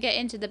keepers going to get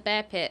into the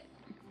bear pit?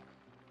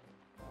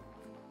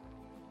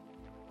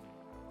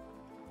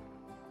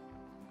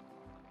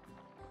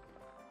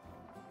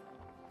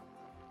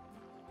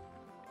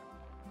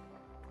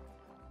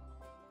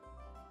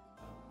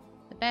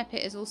 The bear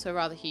pit is also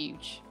rather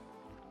huge.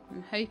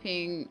 I'm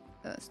hoping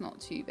that's not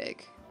too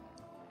big.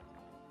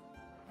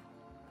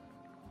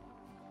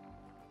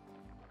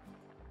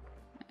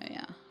 Oh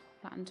yeah,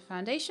 flattened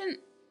foundation.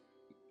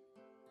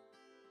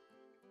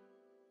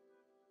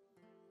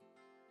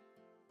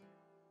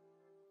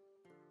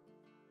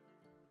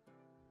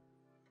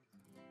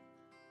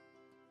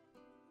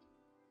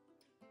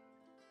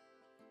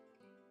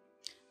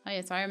 Oh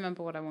yes, I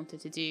remember what I wanted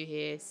to do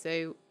here.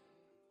 So,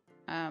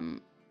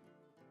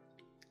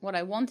 what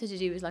I wanted to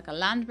do was like a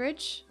land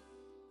bridge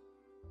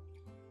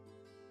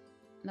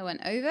that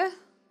went over.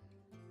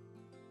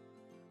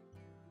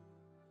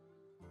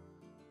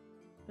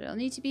 But it'll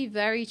need to be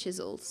very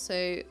chiseled.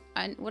 So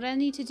what I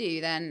need to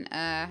do then,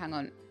 hang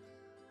on.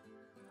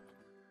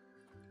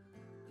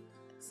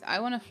 So I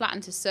want to flatten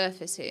to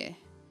surface here.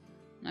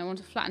 And I want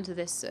to flatten to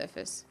this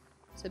surface.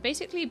 So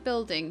basically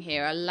building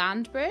here a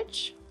land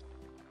bridge.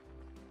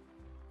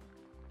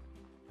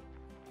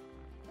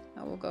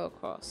 That will go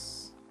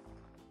across.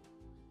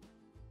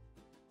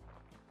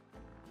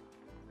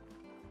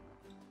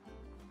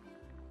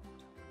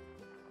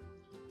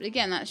 But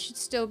again, that should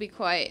still be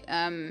quite...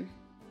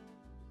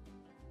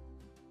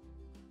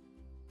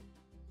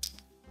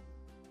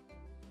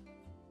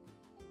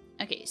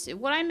 Okay, so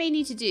what I may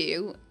need to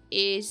do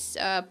is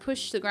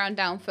push the ground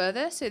down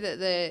further so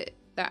that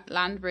that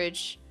land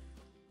bridge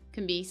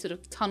can be sort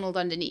of tunneled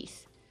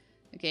underneath.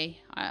 Okay,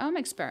 I'm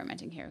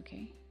experimenting here,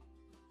 okay?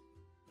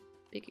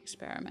 Big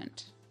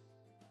experiment.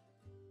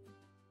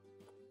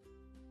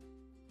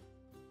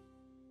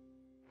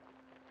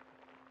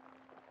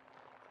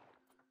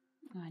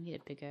 Oh, I need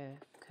a bigger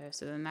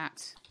cursor than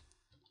that.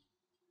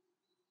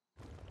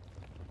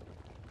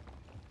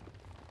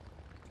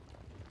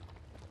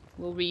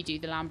 We'll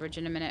redo the land bridge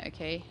in a minute,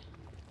 okay?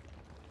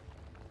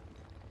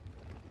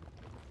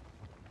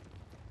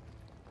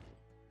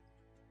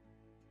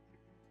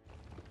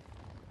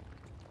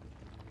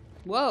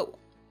 Whoa!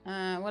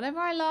 Whatever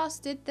I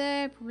last did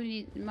there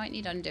probably might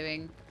need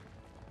undoing.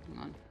 Hang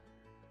on.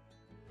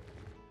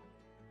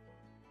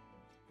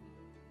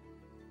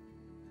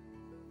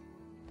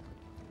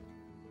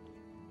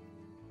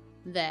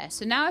 There.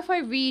 So now if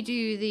I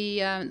redo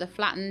the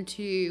flattened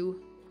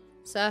to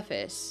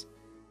surface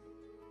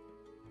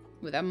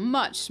with a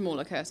much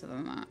smaller cursor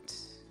than that.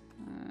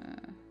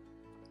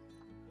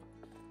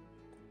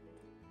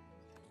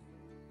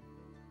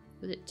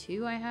 Was it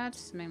 2 I had?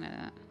 Something like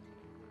that.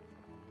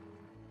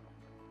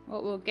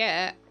 What we'll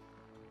get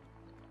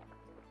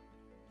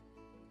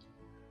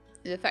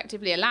is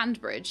effectively a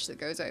land bridge that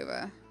goes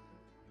over.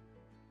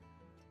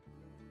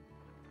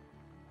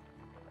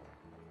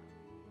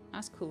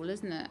 That's cool,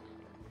 isn't it?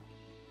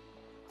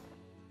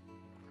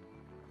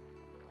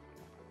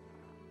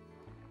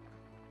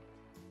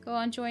 Go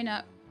on, join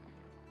up.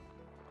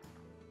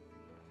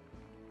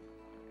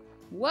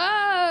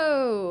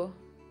 Whoa!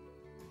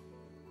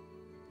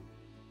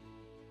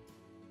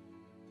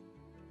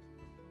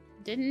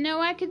 Didn't know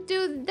I could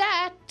do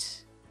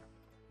that.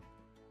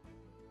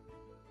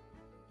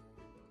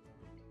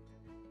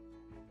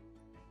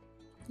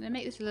 I'm gonna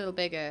make this a little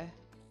bigger.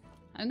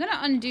 I'm gonna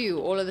undo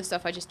all of the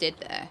stuff I just did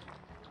there.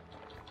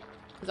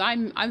 Because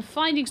I'm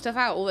finding stuff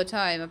out all the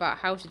time about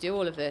how to do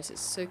all of this.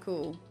 It's so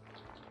cool.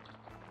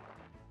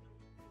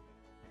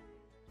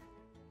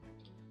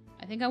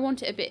 I think I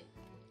want it a bit...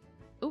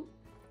 Oh.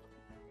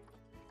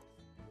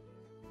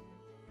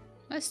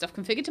 There's stuff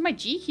configured to my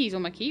G keys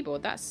on my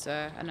keyboard. That's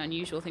an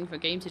unusual thing for a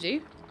game to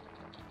do.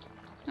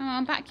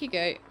 Oh, back you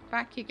go.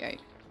 Back you go.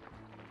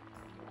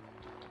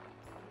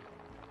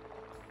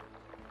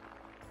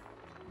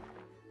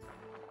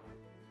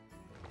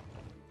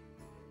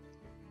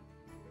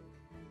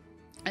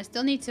 I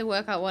still need to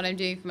work out what I'm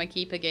doing for my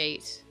keeper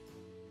gate.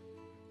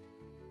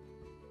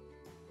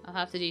 I'll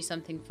have to do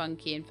something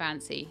funky and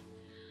fancy.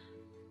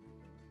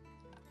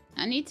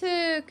 I need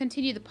to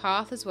continue the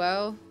path as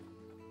well.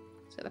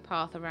 Let's get the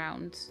path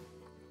around.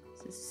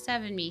 So it's a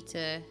 7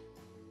 meter.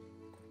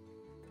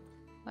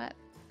 What?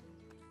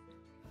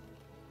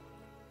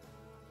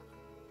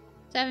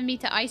 7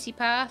 meter icy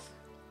path.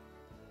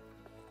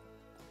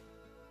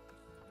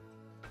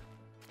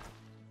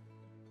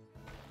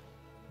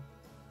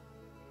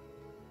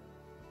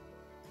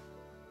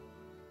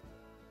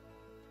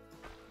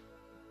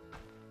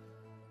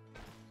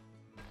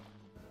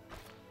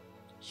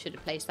 Should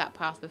have placed that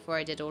path before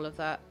I did all of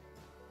that.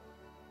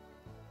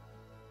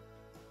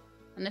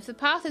 And if the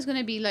path is going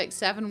to be like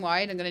 7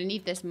 wide, I'm going to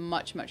need this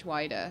much, much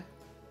wider.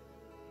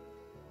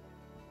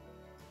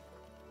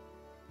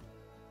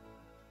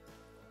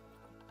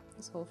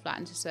 This whole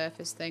flatten to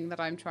surface thing that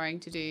I'm trying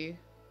to do.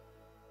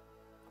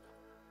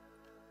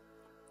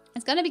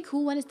 It's going to be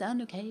cool when it's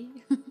done, okay?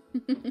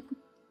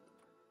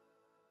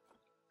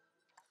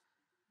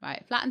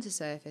 Right, flatten to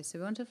surface. So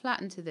we want to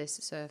flatten to this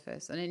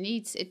surface. And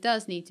it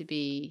does need to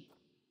be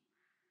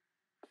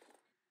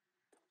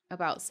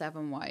about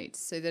 7 wide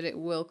so that it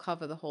will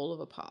cover the whole of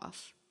a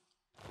path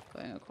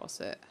going across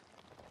it.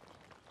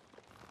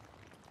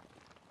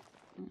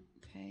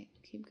 Okay,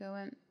 keep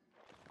going.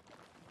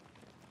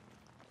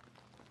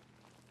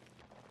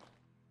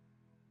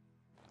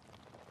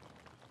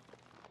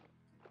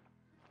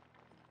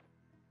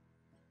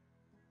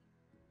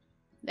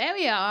 There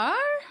we are.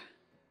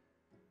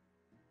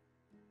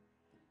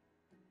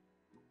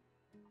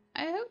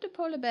 I hope the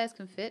polar bears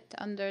can fit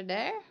under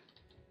there.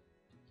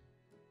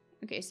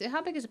 Okay, so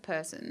how big is a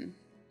person?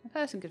 A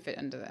person could fit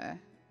under there.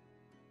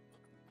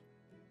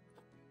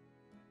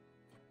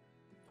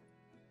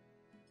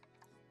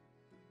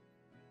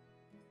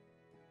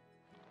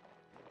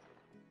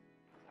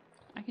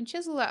 I can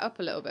chisel that up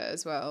a little bit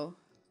as well.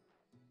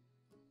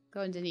 Go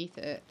underneath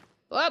it.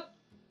 Whoop!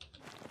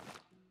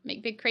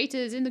 Make big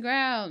craters in the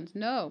ground.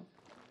 No.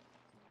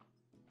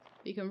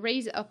 You can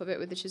raise it up a bit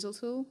with the chisel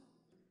tool.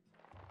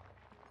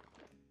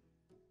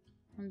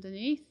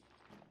 Underneath.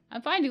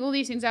 I'm finding all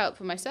these things out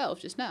for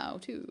myself just now,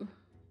 too.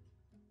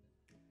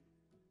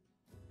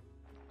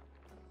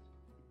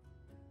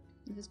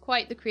 This is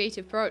quite the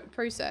creative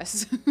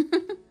process.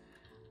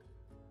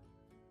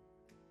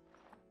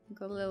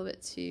 Got a little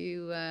bit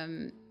too...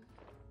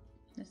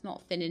 it's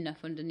not thin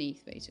enough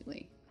underneath,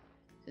 basically.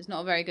 It's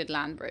not a very good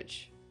land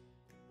bridge.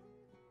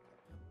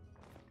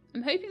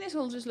 I'm hoping this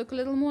will just look a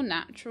little more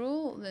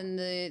natural than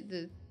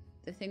the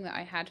thing that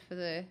I had for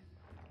the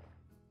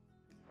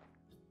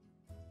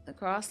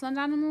grassland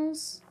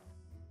animals.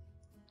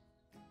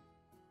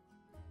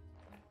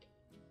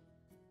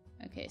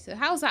 Okay, so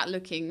how's that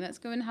looking? Let's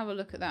go and have a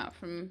look at that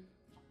from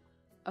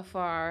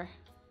afar.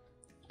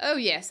 Oh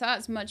yes,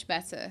 that's much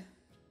better.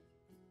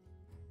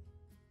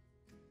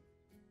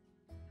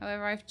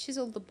 However, I've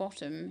chiseled the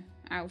bottom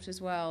out as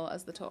well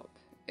as the top.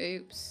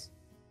 Oops.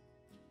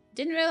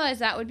 Didn't realize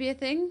that would be a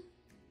thing.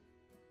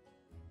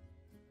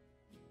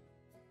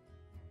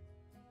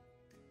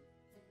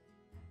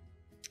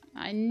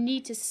 I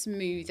need to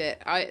smooth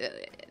it.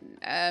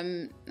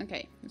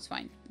 Okay, it's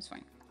fine. It's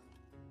fine.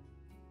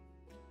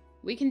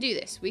 We can do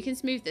this. We can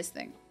smooth this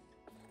thing.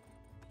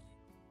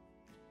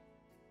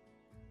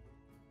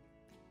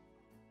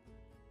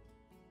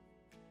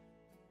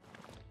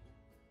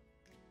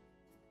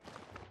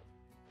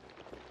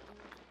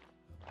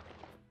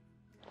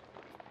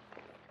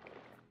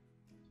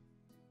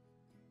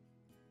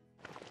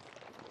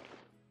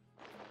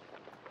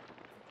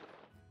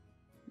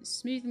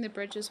 Smoothing the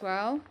bridge as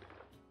well.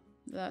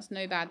 That's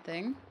no bad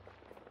thing.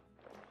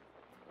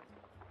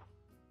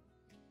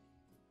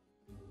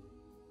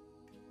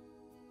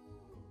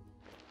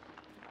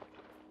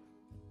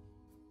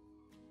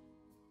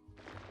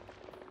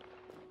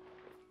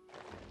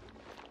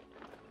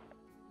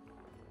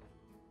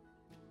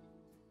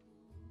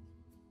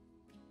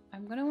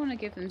 I'm gonna want to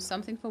give them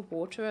something for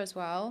water as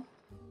well.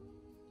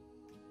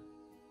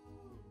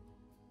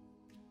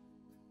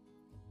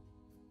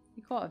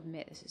 You gotta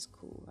admit this is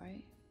cool,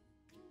 right?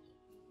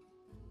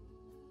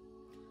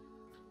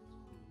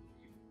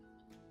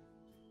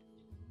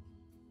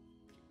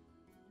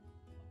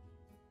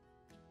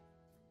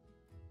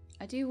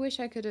 I do wish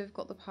I could have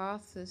got the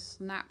path to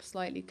snap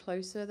slightly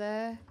closer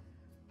there,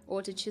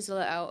 or to chisel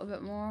it out a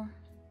bit more.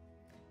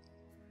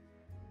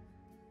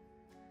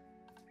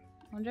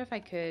 I wonder if I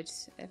could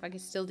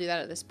still do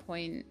that at this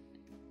point.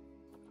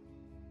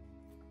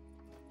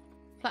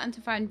 Flatten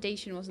to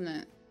foundation, wasn't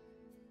it?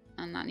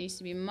 And that needs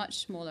to be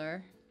much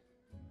smaller.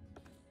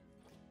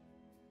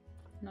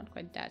 Not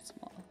quite that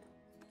small.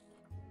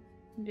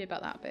 Maybe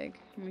about that big.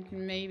 And we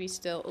can maybe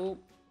still... Oh,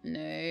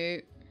 no.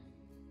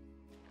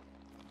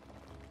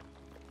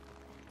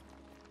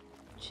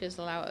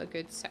 Chisel out a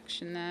good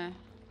section there.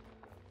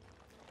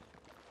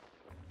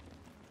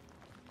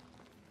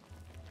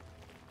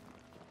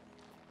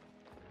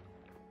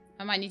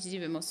 I might need to do a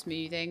bit more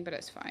smoothing, but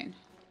it's fine.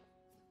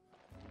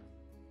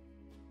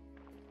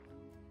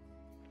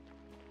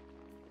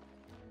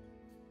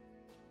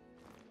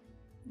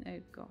 Oh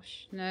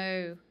gosh,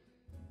 no.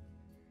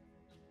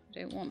 I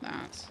don't want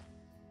that.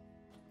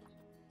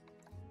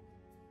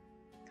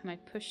 Can I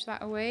push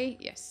that away?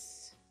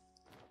 Yes.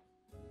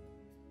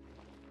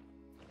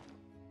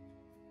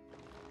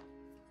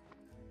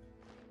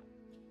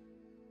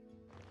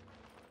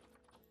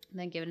 And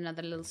then give it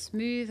another little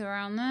smooth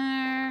around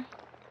there.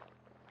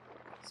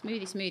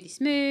 Smoothy, smoothy,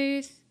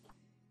 smooth.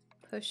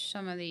 Push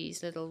some of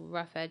these little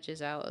rough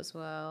edges out as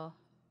well.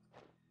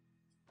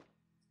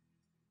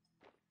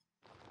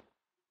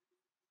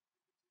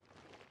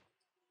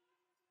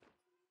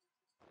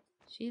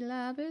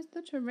 Sheila is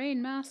the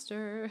terrain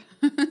master.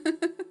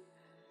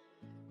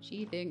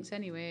 She thinks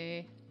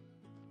anyway.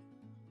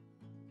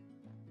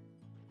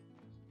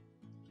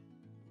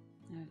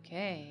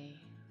 Okay.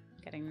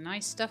 Getting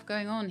nice stuff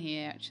going on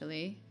here,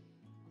 actually.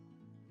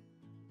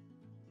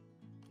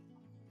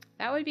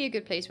 That would be a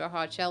good place for a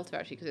hard shelter,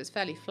 actually, because it's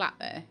fairly flat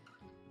there.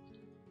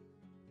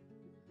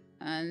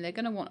 And they're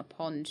going to want a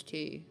pond,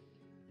 too.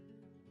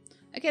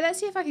 Okay, let's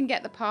see if I can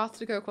get the path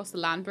to go across the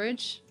land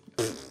bridge.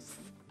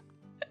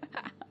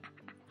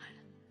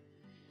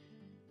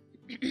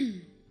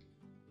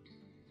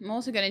 I'm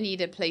also going to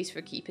need a place for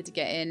a keeper to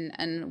get in,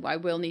 and I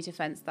will need to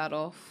fence that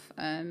off.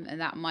 And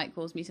that might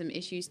cause me some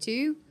issues,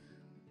 too.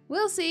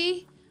 We'll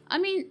see. I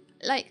mean,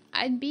 like,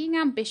 I'm being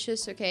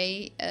ambitious,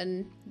 okay?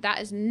 And that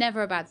is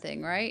never a bad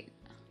thing, right?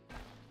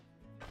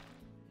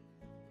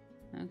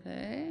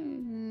 Okay,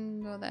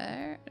 go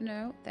there.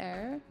 No,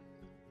 there.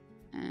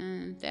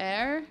 And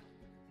there.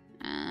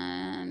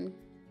 And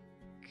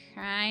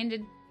kind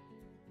of...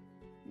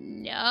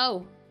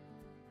 No.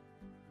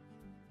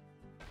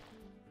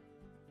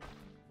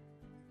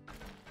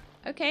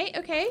 Okay,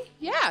 okay,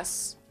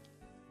 yes.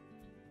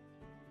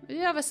 We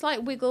do have a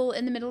slight wiggle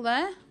in the middle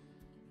there.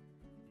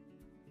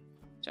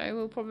 Which I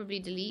will probably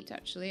delete,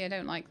 actually. I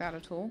don't like that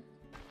at all.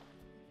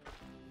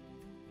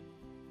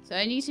 So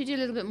I need to do a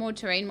little bit more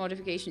terrain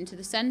modification to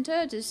the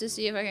center just to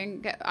see if I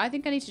can get... I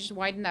think I need to just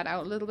widen that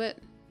out a little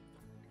bit.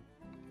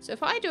 So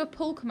if I do a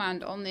pull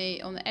command on the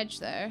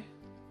edge there,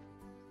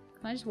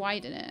 can I just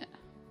widen it?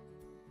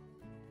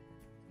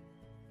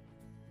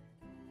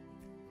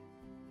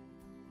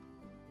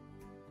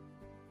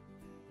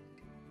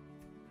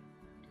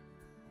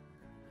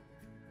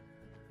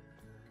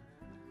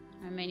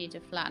 I may need to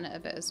flatten it a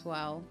bit as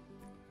well.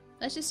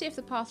 Let's just see if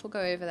the path will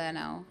go over there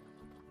now.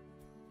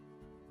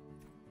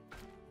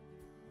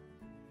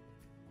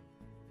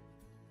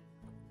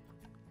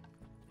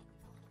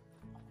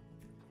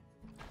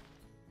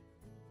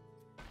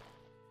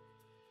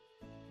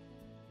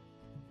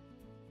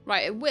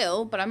 Right, it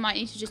will, but I might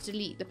need to just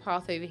delete the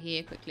path over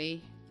here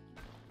quickly.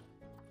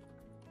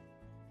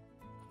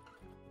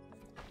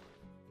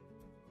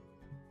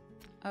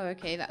 Oh,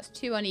 okay, that's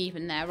too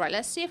uneven there. Right,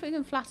 let's see if we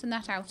can flatten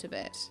that out a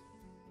bit.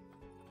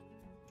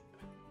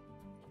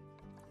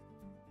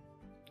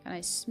 Can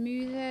I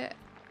smooth it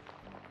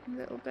a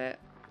little bit?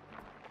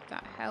 Does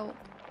that help?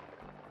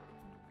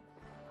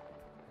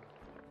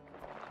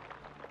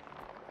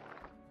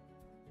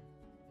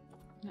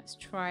 Let's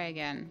try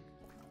again.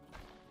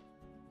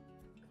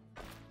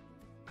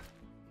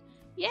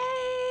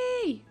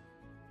 Yay!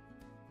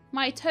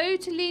 My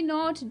totally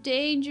not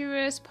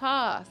dangerous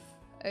path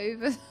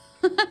over...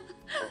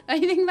 I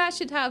think that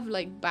should have,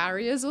 like,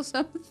 barriers or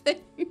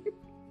something.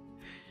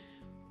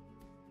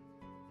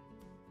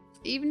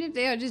 Even if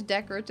they are just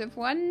decorative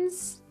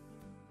ones.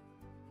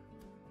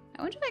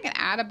 I wonder if I can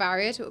add a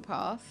barrier to a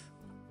path.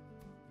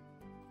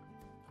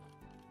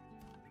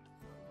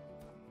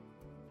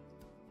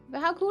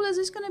 But how cool is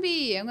this going to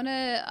be? I'm going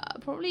to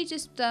probably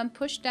just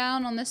push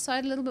down on this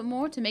side a little bit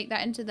more to make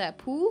that into their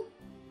pool.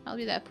 That'll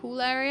be their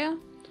pool area.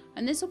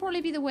 And this will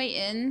probably be the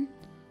way in.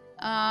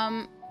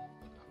 I'm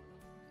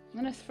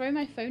going to throw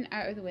my phone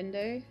out of the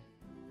window.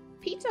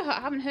 Pizza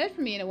Hut haven't heard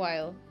from me in a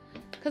while.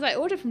 Because I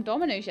ordered from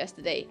Domino's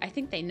yesterday. I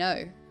think they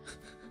know.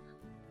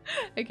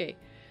 Okay.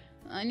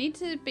 I need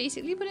to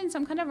basically put in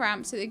some kind of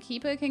ramp so the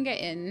keeper can get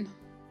in.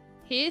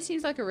 Here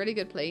seems like a really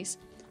good place.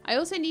 I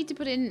also need to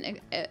put in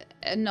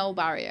a null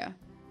barrier.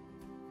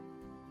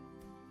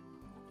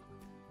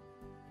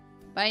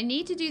 But I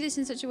need to do this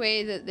in such a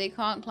way that they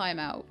can't climb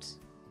out.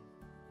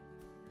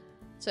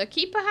 So a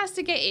keeper has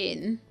to get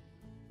in,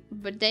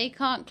 but they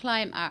can't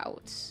climb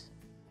out.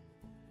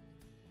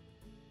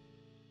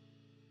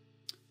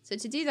 So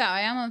to do that,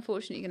 I am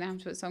unfortunately going to have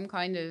to put some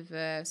kind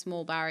of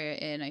small barrier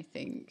in, I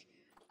think.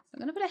 So I'm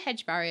going to put a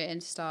hedge barrier in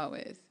to start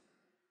with.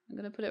 I'm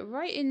going to put it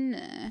right in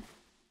there.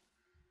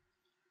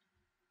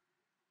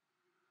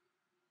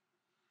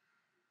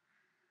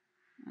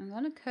 I'm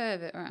going to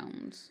curve it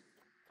around.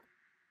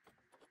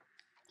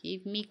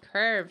 Give me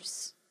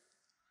curves.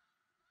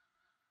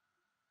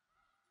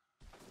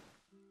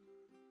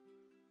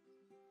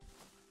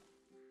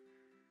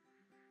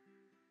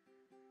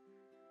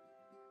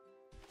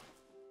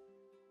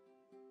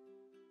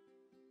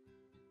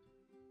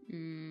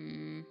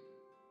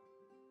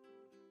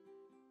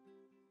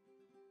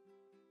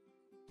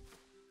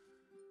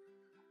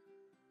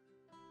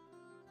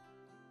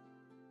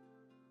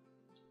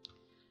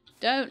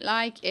 Don't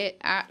like it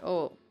at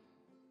all.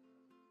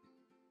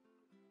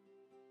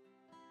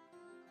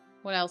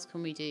 What else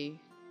can we do?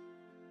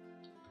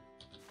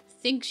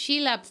 Think,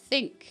 Sheila,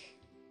 think.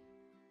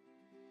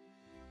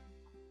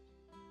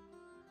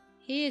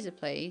 Here's a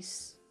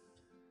place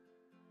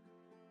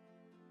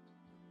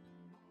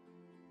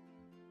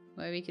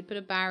where we could put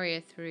a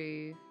barrier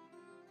through.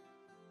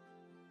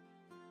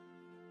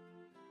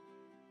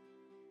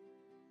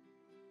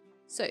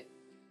 So,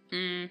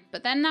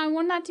 but then I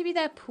want that to be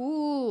their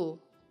pool.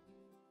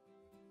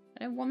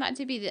 I don't want that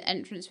to be the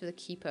entrance for the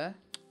keeper,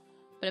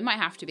 but it might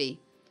have to be.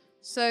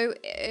 So,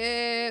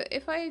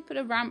 if I put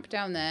a ramp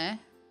down there,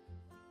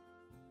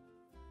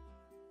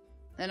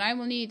 then I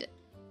will need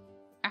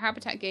a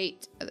habitat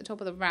gate at the top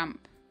of the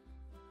ramp.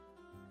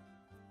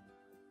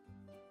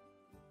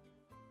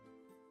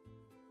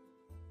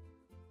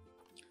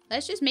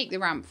 Let's just make the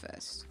ramp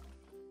first.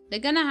 They're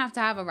gonna have to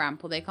have a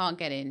ramp or they can't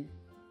get in.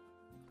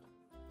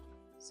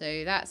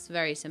 So that's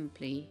very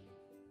simply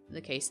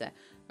the case there.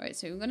 Right,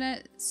 so we're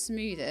gonna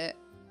smooth it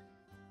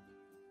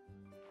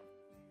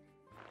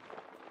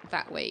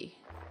that way.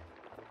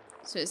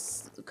 So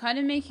it's kind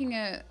of making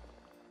a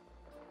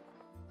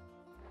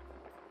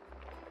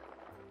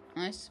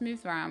nice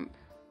smooth ramp.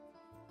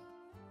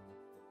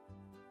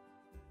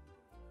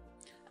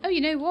 Oh,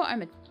 you know what?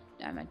 I'm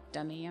a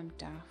dummy. I'm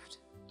daft.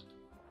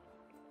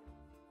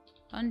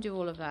 Undo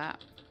all of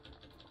that.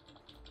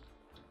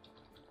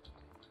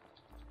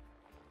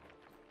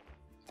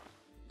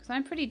 Because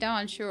I'm pretty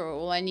darn sure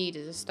all I need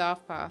is a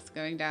staff path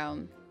going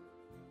down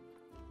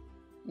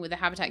with a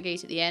habitat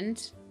gate at the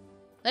end.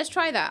 Let's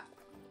try that.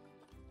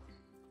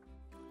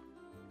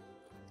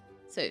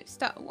 So,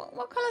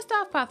 what colour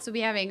staff paths are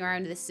we having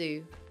around this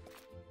zoo?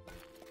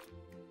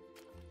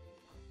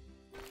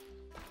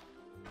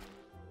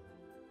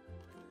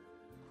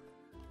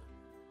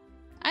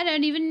 I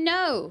don't even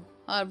know.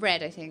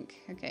 Red, I think.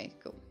 Okay,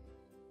 cool.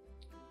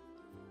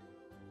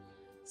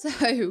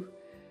 So,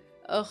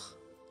 ugh.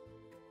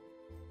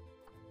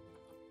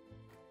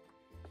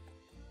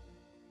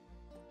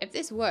 If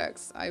this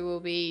works, I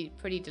will be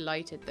pretty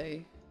delighted,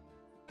 though.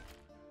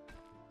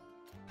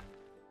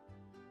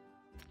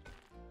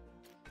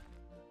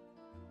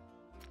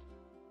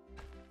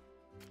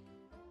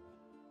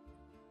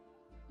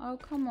 Oh,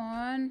 come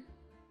on.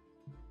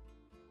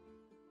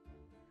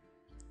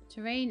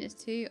 Terrain is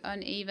too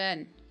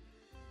uneven.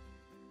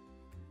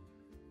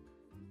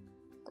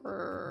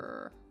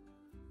 Grrr.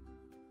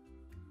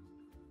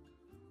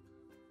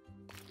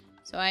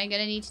 So I'm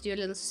gonna need to do a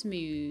little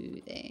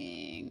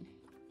smoothing.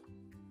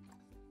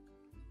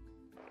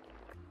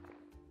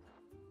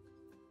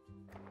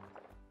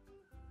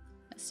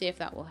 Let's see if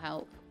that will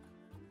help.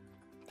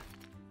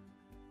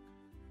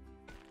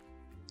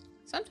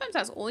 Sometimes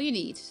that's all you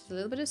need, just a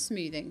little bit of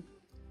smoothing.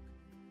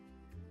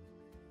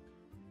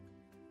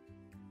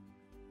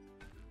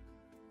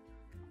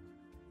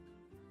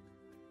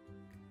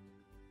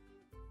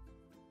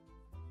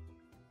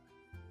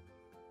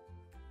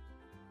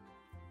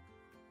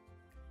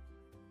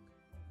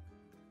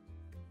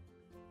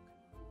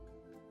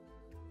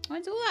 I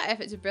went to all that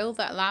effort to build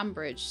that land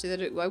bridge so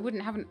that I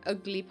wouldn't have an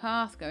ugly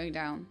path going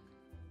down.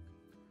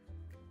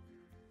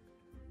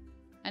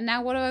 And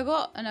now what have I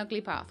got? An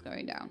ugly path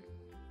going down.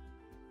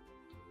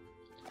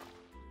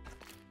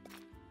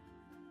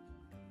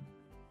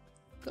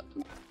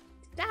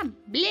 Damn,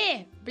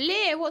 bleh,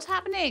 bleh, what's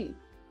happening?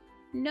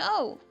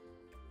 No.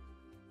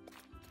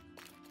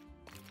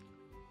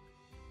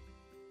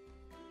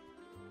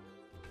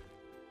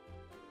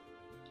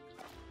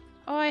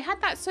 Oh, I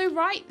had that so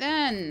right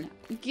then.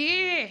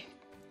 Gah.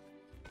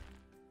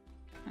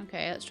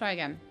 Okay, let's try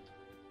again.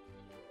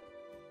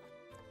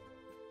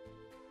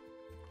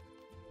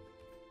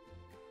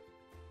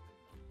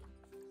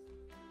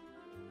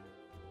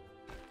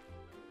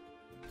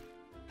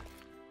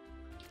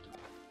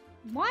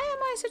 Why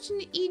am I such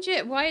an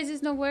Egypt? Why is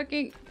this not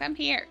working? Come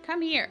here,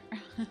 come here.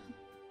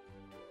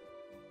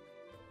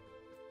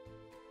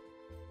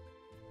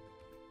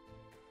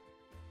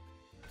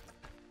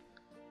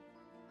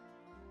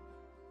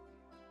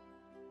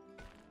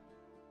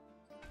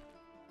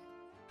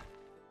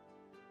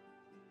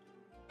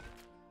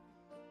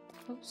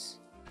 Oops.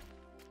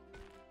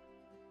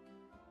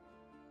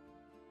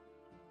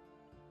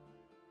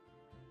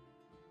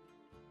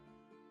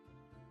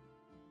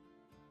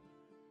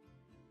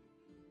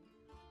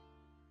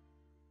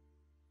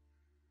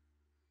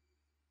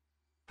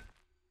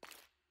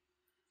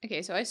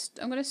 Okay, so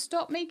I'm going to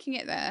stop making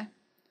it there.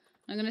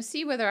 I'm going to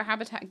see whether a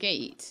habitat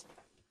gate,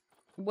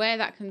 where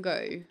that can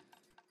go.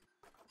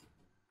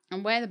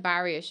 And where the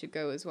barrier should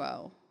go as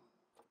well.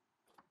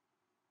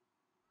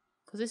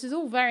 Because this is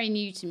all very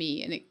new to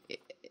me and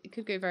it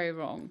could go very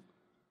wrong.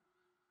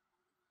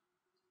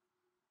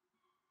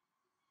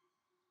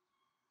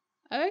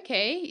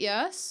 Okay,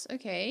 yes,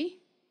 okay.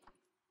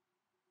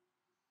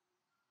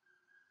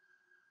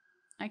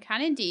 I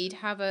can indeed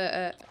have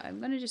I'm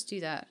going to just do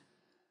that.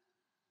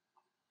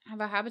 Have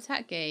a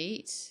habitat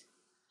gate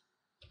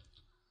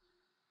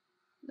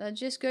that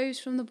just goes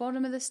from the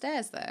bottom of the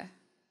stairs there.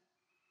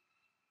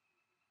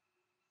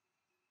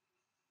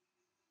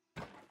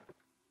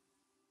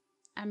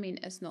 I mean,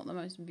 it's not the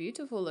most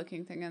beautiful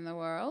looking thing in the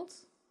world.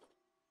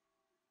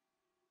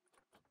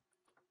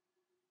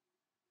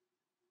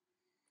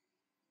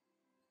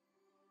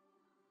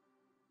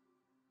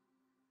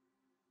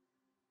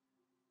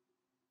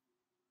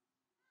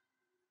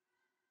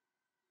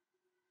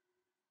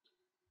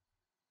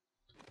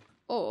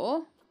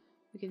 Or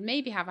we could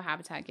maybe have a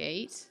habitat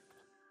gate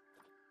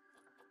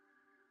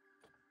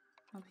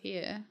up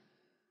here.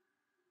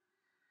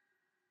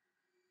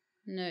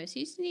 No, it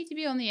seems to need to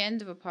be on the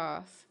end of a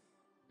path,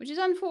 which is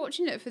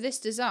unfortunate for this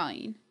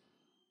design.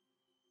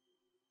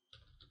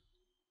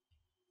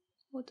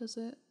 What does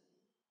it?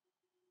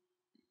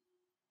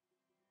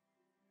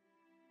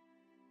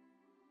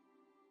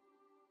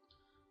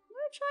 I'm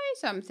going to try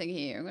something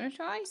here. I'm going to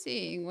try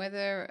seeing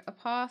whether a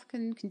path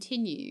can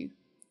continue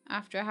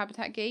after a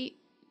habitat gate.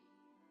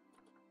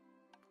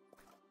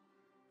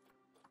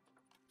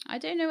 I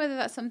don't know whether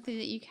that's something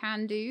that you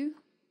can do.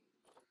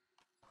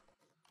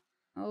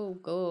 Oh,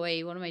 go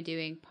away. What am I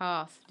doing?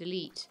 Path.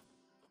 Delete.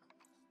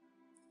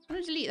 I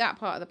want to delete that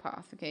part of the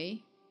path,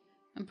 okay?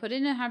 And put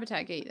in a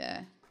habitat gate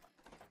there.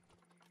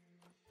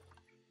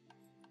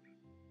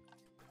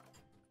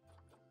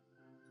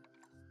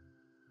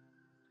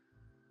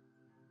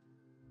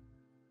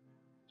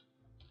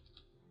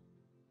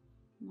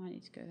 Might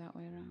need to go that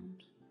way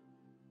around.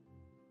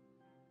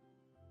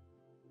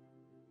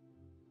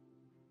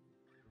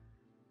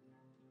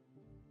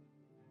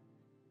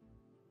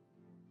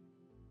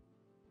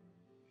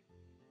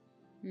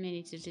 May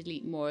need to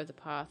delete more of the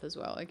path as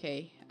well.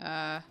 Okay.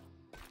 Because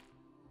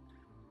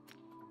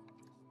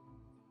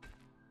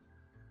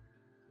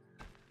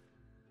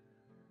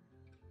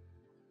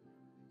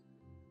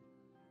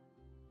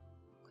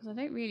I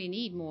don't really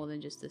need more than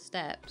just the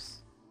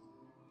steps.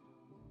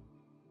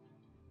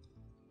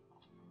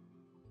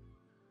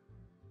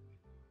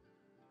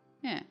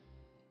 Yeah.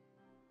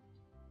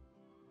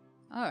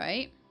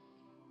 Alright.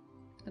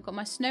 I've got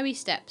my snowy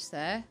steps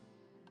there.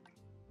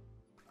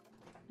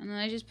 And then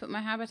I just put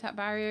my habitat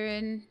barrier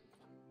in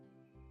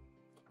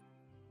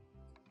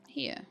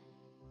here.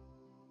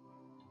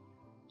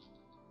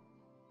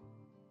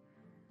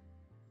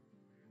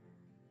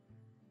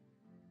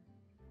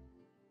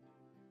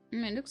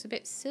 It looks a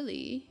bit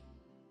silly.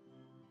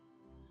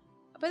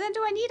 But then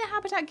do I need a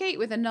habitat gate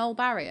with a null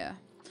barrier?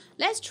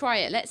 Let's try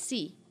it. Let's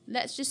see.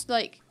 Let's just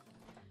like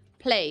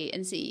play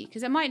and see.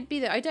 Because it might be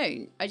that I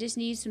don't. I just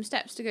need some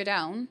steps to go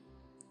down.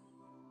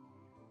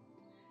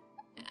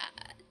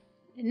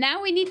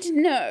 Now we need to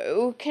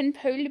know, can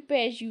polar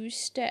bears use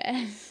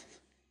stairs?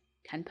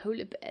 Can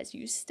polar bears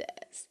use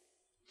stairs?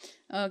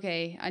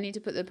 Okay, I need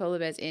to put the polar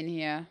bears in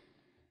here.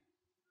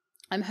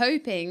 I'm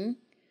hoping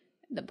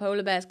that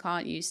polar bears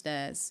can't use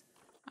stairs.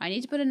 I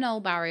need to put a null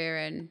barrier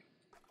in.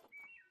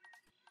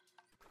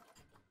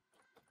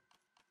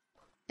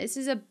 This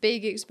is a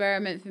big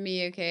experiment for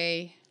me,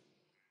 okay?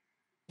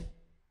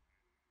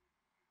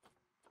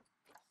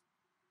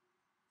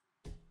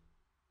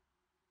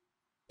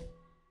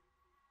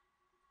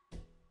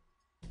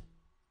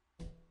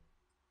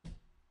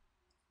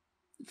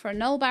 For a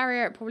null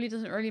barrier, it probably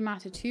doesn't really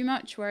matter too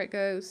much where it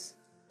goes.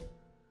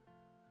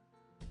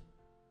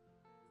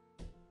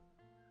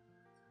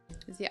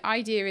 Because the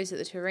idea is that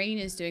the terrain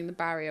is doing the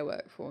barrier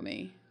work for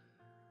me.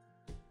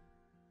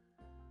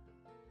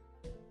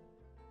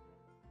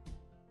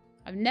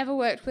 I've never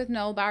worked with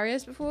null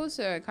barriers before,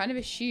 so I kind of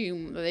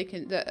assume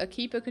that that a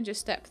keeper can just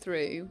step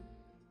through.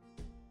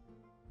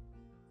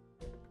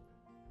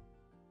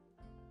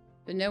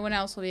 But no one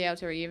else will be able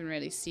to even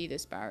really see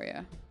this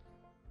barrier.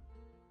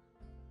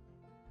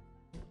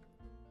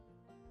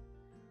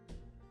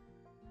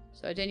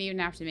 So I don't even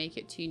have to make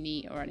it too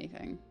neat or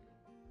anything.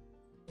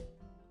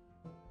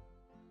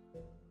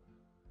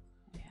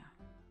 Yeah.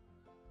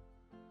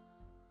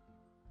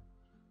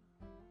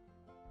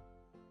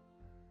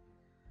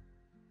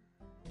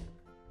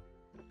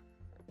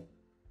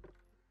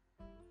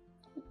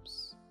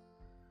 Oops.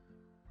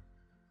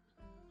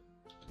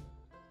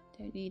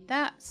 Don't need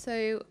that.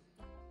 So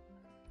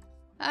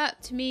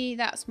to me,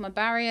 that's my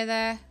barrier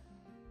there.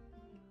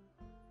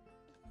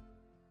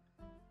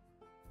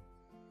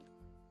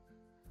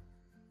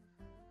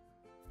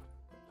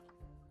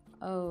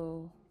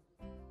 Oh,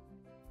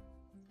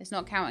 it's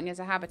not counting as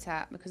a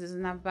habitat because it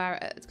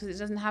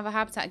doesn't have a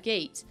habitat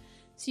gate.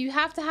 So you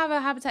have to have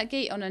a habitat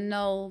gate on a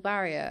null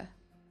barrier.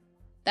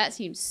 That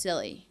seems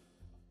silly.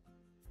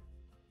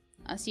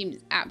 That seems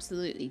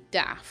absolutely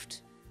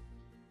daft.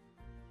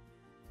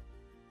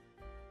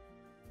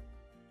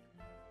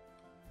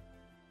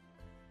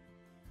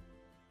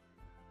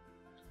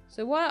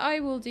 So what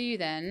I will do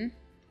then,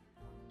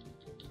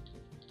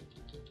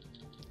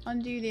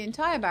 undo the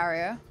entire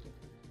barrier.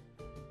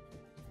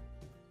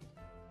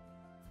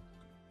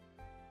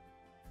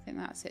 I think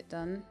that's it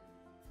done.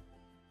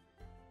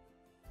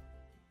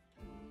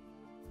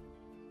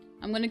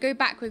 I'm going to go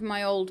back with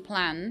my old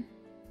plan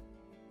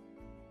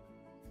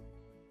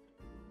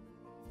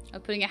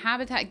of putting a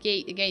habitat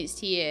gate against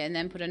here and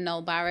then put a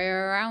null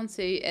barrier around.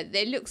 So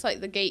it looks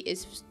like the gate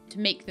is to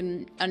make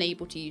them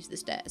unable to use the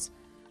stairs.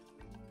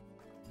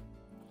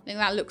 I think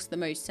that looks the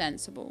most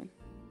sensible.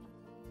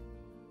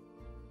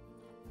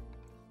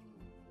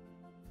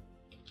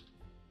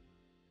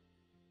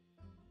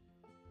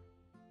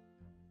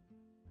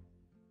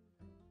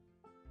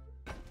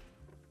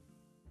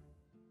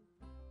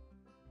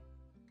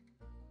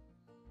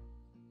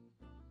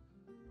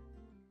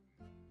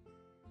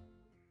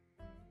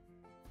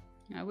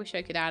 I wish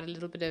I could add a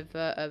little bit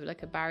of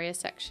like a barrier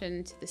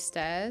section to the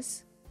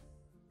stairs.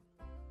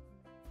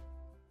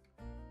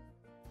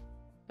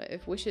 But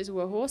if wishes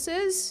were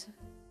horses,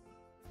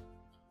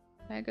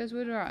 beggars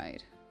would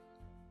ride.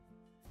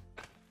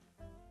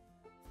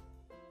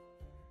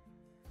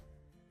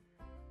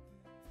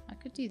 I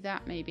could do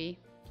that maybe.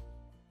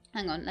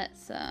 Hang on,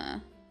 let's do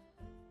that.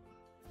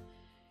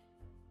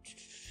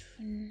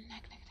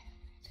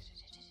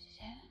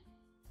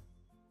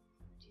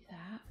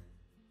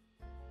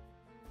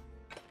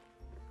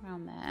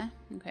 Around there,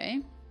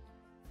 okay.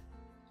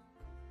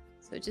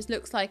 So it just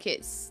looks like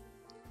it's,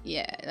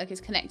 yeah, like it's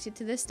connected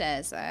to the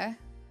stairs there.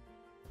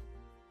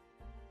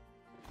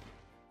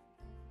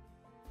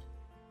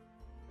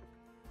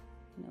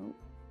 Nope.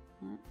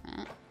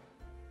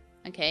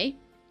 Okay.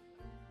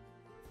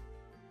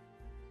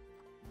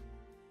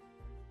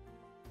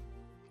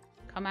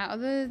 Come out of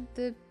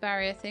the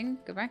barrier thing.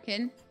 Go back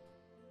in.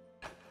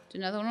 Do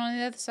another one on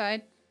the other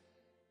side.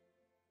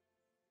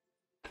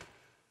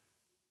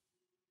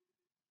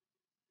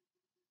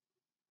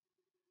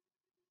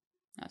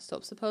 That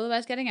stops the polar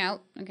bears getting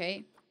out.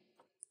 Okay.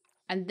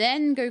 And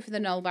then go for the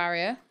null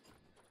barrier.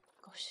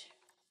 Gosh.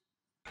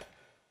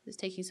 It's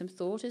taking some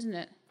thought, isn't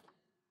it?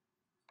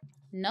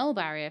 Null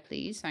barrier,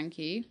 please. Thank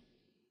you.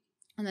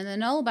 And then the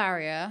null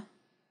barrier.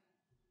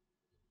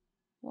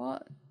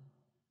 What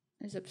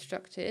is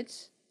obstructed?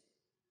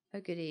 Oh,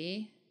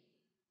 goody.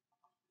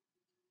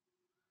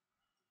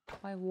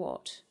 By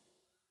what?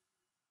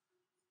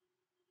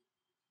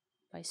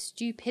 By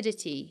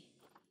stupidity.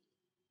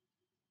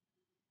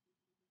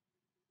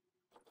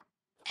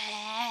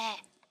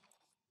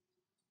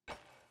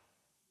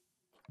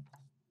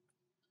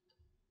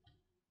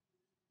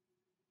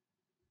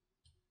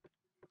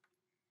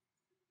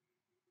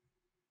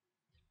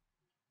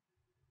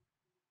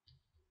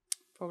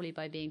 Probably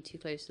by being too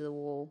close to the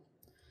wall.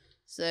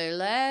 So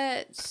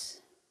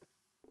let's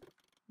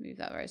move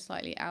that very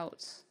slightly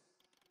out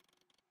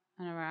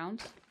and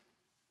around.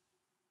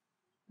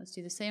 Let's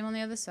do the same on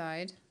the other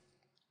side.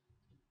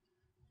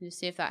 And just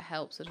see if that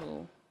helps at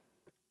all.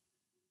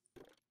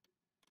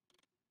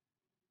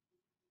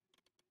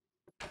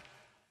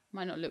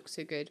 Might not look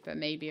so good, but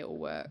maybe it will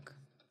work.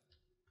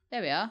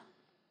 There we are.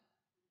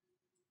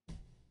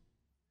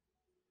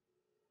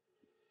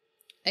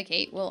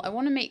 Okay, well, I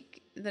want to make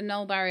the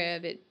null barrier a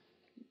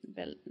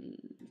bit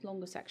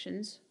longer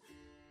sections.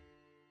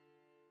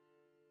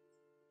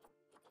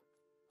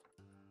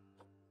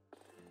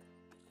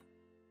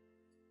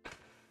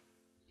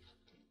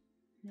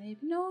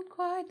 Maybe not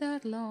quite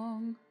that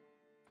long.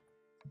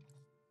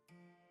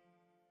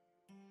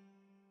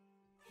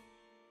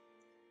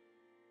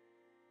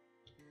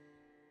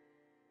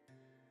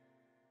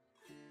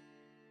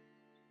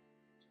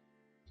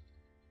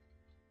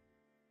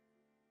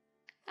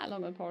 That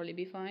long would probably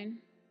be fine.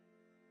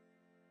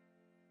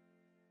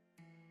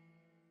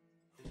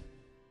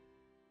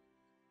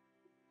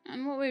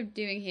 And what we're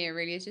doing here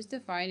really is just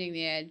defining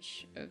the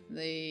edge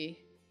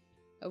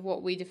of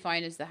what we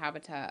define as the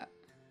habitat.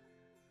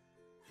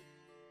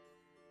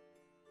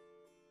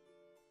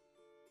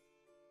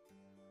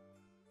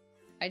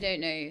 I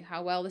don't know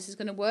how well this is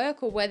going to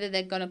work, or whether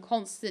they're going to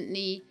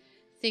constantly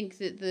think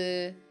that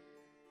the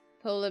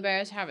polar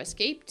bears have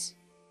escaped.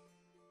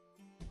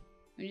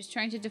 I'm just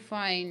trying to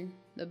define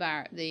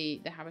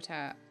the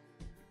habitat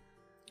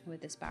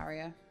with this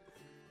barrier.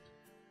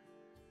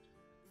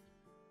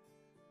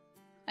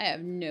 I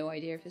have no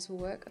idea if this will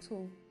work at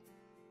all.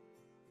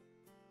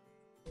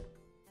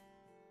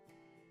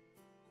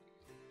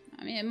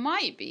 I mean, it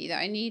might be that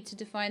I need to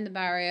define the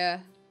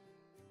barrier,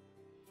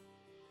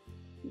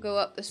 go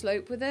up the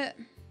slope with it.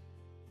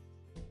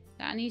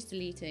 That needs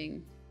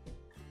deleting.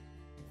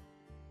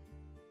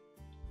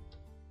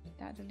 Did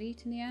that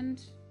delete in the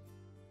end?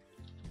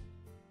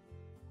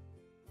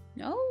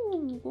 No,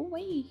 go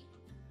away.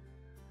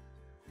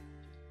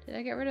 Did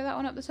I get rid of that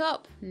one up the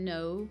top?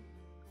 No.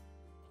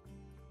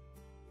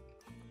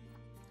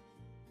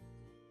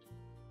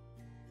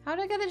 How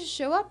did I get it to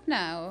show up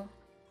now?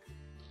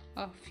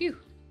 Oh, phew.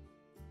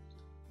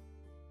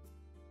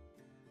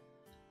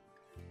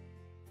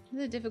 This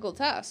is a difficult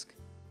task.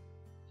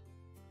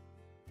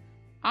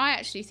 I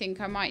actually think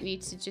I might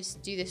need to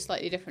just do this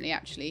slightly differently,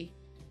 actually.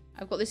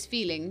 I've got this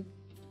feeling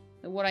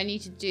that what I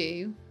need to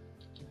do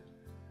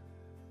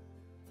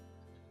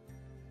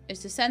is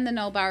to send the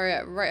null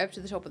barrier right up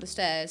to the top of the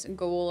stairs and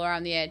go all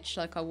around the edge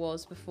like I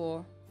was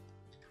before.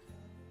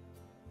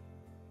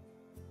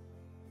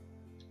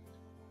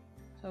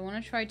 So I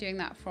want to try doing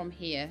that from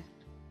here.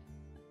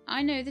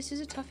 I know this is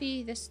a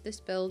toughie, this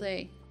build,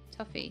 eh?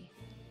 Toughie.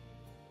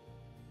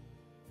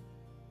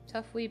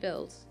 Tough wee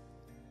build.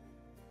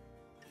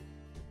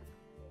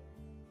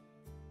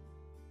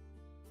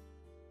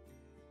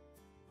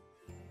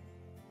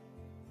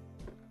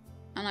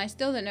 And I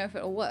still don't know if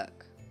it'll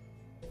work.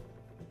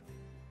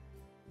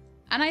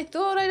 And I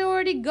thought I'd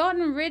already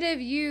gotten rid of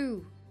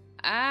you.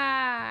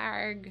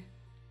 Arg.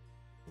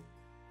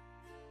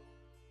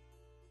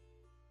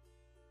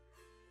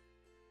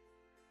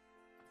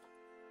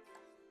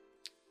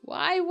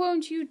 Why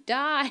won't you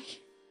die?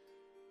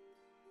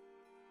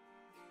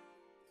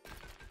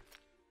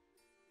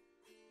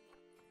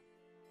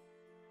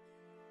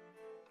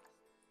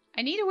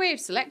 I need a way of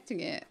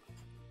selecting it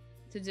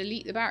to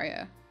delete the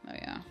barrier. Oh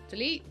yeah,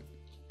 delete.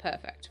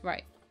 Perfect,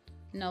 right.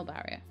 Null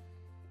barrier.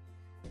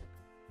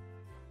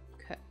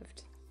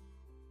 Curved.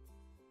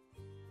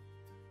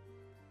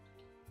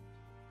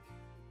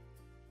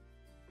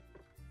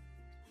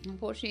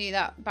 Unfortunately,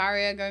 that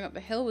barrier going up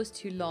the hill was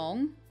too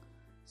long.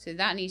 So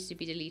that needs to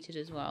be deleted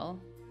as well.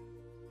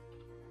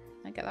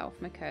 I get that off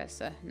my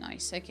cursor.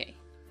 Nice, okay.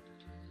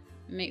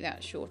 Make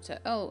that shorter.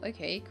 Oh,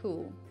 okay,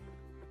 cool.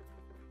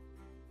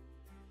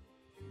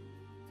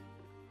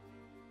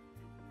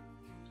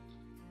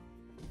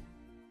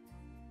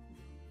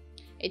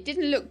 It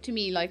didn't look to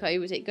me like I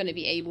was going to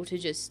be able to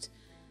just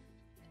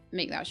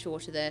make that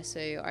shorter there, so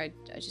I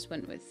just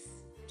went with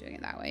doing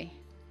it that way.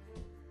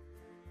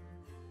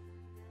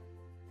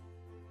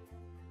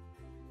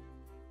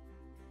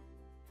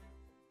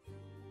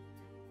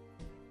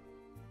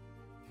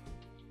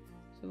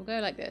 So we'll go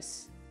like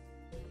this.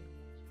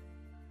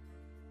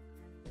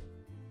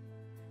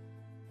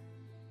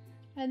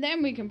 And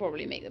then we can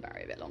probably make the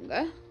barrier a bit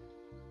longer.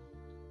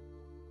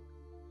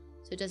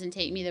 So it doesn't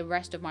take me the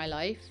rest of my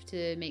life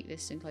to make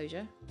this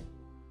enclosure.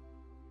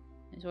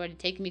 It's already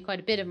taken me quite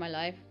a bit of my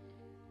life.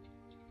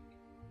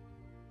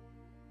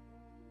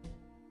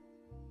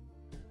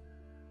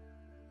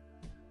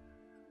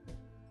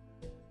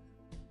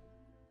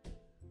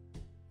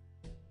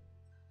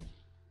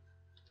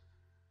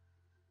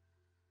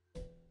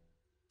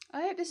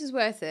 I hope this is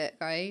worth it,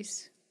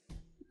 guys.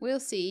 We'll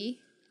see.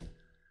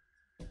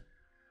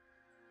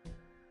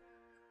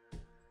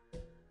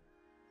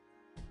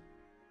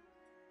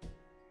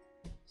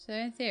 So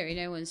in theory,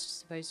 no one's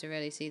supposed to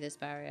really see this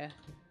barrier.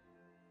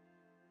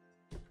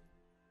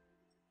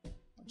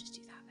 I'll just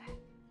do that there.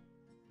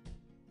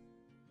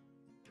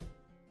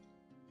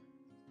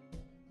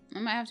 I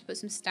might have to put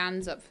some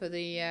stands up for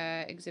the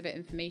exhibit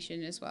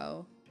information as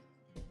well.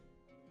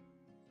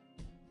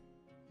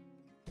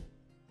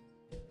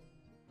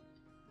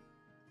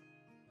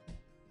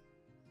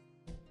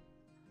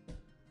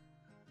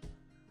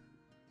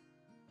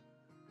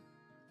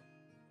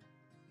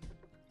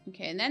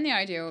 Okay, and then the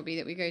idea will be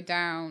that we go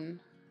down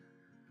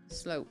the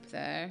slope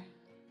there.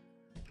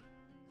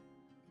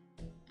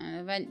 And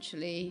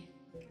eventually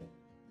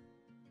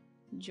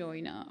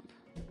join up.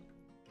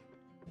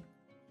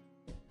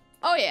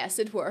 Oh yes,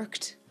 it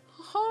worked.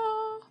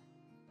 Ha!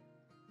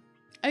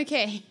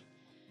 Okay.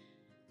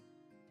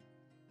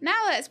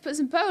 Now let's put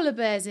some polar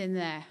bears in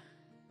there.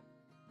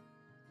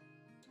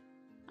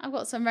 I've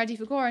got some ready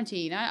for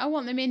quarantine. I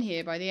want them in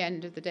here by the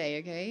end of the day,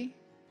 okay?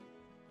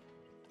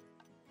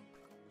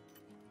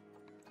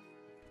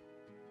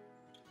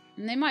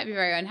 And they might be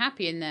very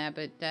unhappy in there,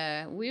 but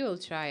we will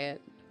try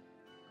it.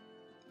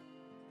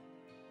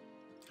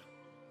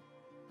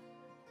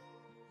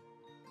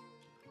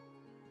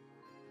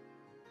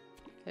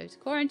 Close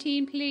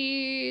quarantine,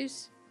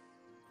 please.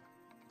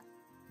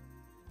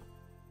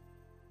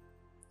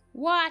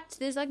 What?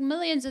 There's like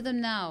millions of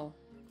them now.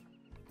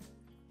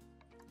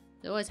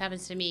 It always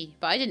happens to me,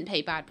 but I didn't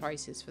pay bad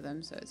prices for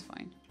them, so it's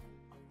fine.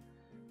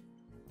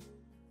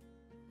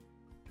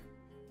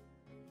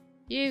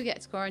 You get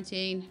to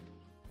quarantine.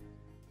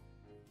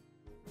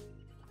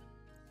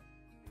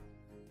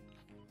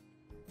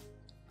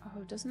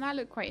 Oh, doesn't that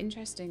look quite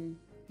interesting?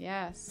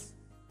 Yes.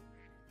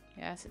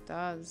 Yes, it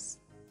does.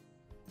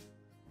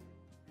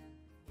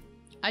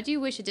 I do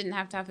wish I didn't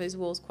have to have those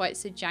walls quite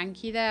so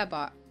janky there,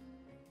 but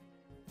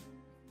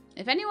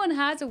if anyone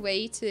has a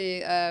way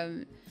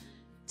to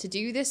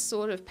do this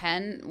sort of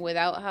pen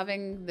without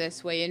having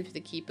this way in for the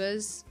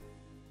keepers,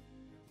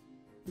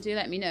 do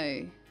let me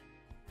know.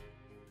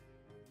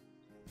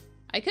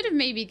 I could have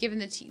maybe given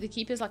the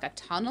keepers like a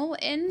tunnel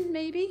in,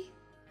 maybe?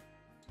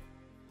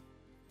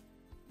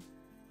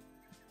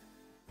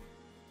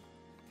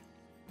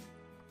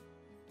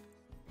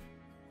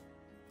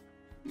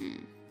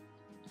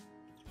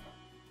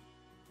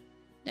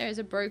 There is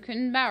a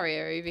broken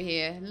barrier over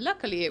here.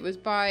 Luckily it was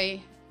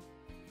by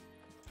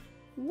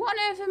what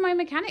on earth are my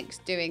mechanics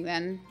doing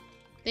then?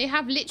 They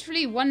have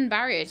literally one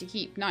barrier to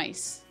keep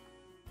nice.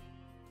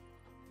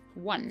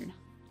 One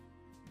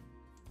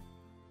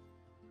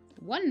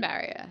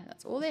barrier.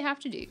 That's all they have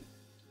to do.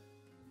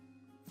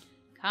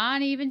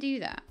 Can't even do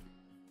that.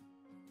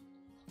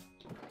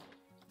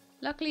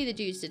 Luckily the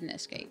dudes didn't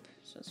escape,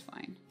 so it's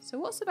fine. So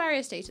what's the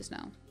barrier status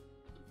now?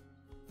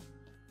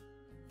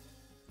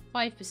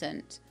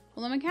 5%.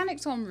 Well, the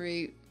mechanic's en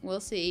route. We'll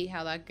see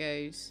how that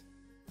goes.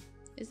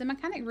 Is the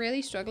mechanic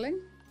really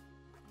struggling?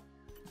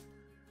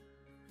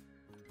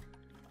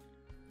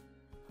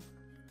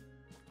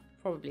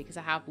 Probably because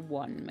I have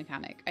one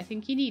mechanic. I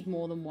think you need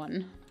more than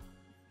one.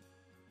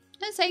 I'm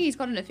not saying he's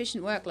got an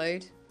efficient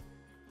workload.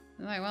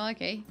 Like, well,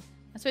 okay.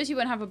 I suppose you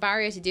won't have a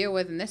barrier to deal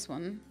with in this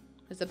one,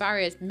 because the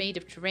barrier is made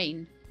of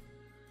terrain.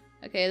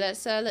 Okay,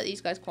 let's let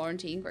these guys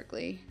quarantine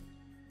quickly.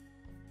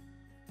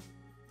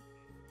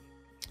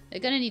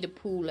 They're gonna need a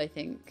pool, I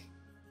think.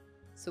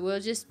 So we'll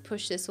just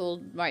push this all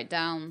right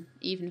down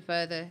even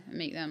further and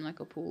make them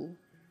like a pool.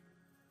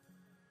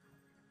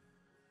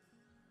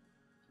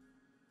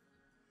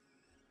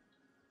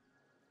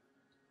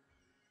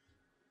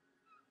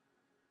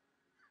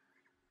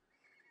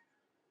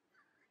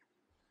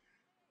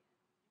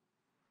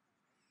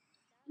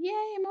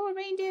 Yay, more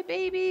reindeer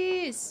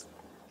babies!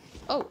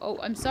 Oh,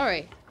 I'm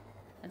sorry.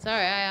 I'm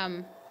sorry,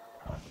 I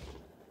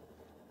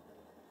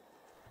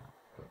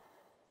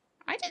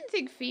didn't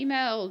think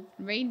female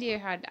reindeer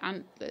had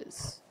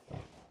antlers.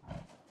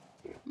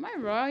 Am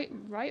I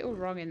right or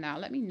wrong in that?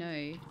 Let me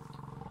know.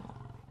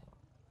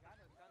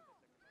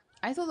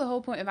 I thought the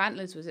whole point of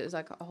antlers was it was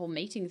like a whole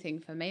mating thing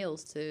for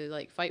males to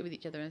like fight with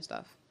each other and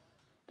stuff.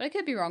 But I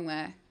could be wrong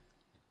there.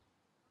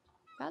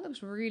 That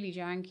looks really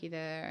janky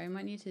there. I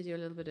might need to do a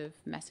little bit of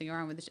messing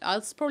around with it.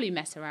 I'll probably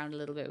mess around a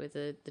little bit with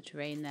the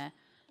terrain there.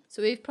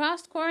 So we've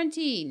passed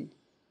quarantine.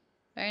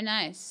 Very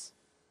nice.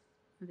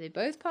 Have they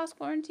both passed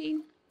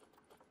quarantine?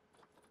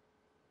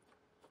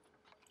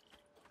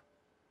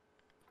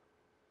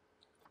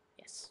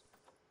 Yes.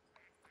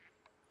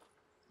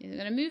 We're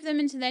going to move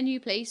them into their new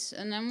place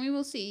and then we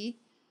will see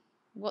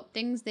what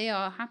things they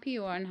are happy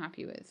or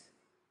unhappy with.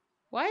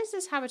 Why is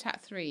this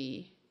habitat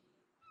 3?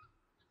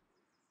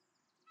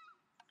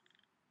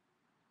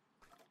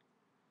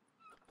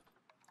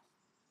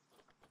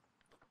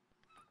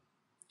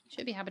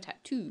 Should be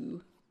habitat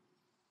 2.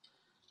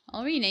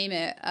 I'll rename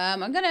it. I'm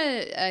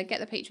gonna get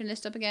the patron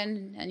list up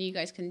again, and you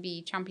guys can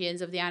be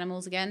champions of the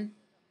animals again.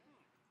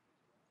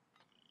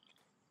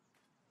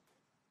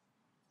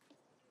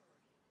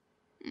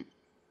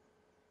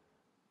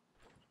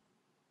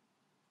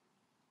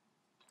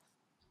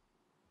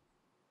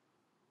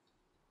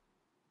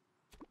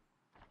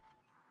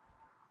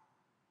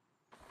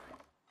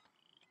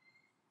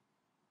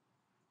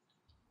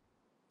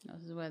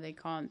 This is where they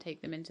can't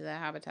take them into their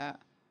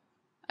habitat.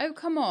 Oh,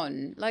 come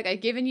on. Like,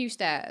 I've given you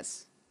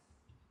stairs.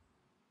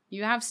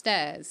 You have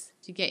stairs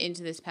to get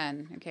into this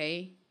pen,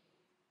 okay?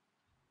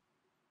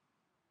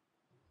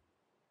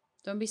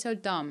 Don't be so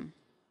dumb.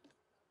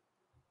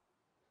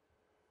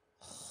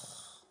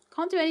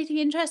 Can't do anything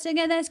interesting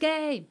in this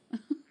game.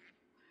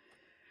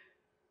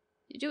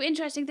 You do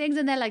interesting things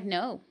and they're like,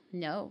 no,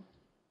 no.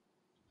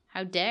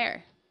 How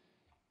dare.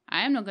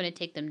 I am not going to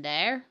take them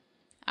there.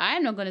 I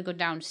am not going to go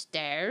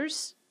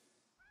downstairs.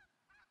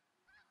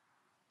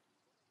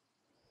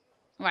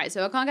 Right,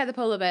 so I can't get the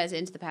polar bears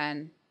into the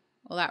pen.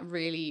 Well, that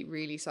really,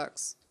 really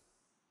sucks.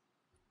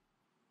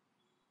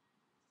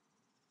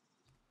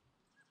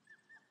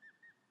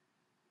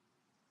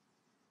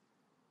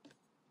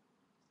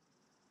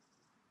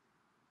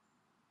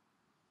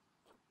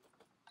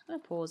 I'm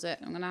going to pause it.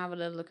 I'm going to have a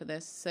little look at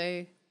this. So,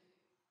 it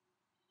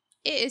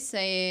is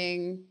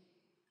saying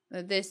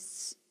that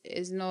this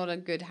is not a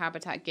good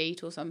habitat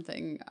gate or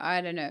something.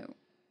 I don't know.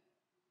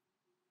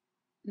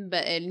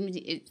 But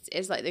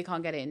it's like they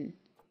can't get in.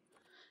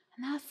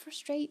 And that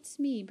frustrates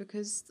me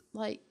because,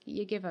 like,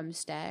 you give them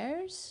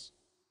stairs.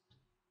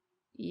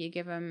 You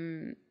give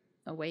them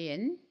a way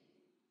in.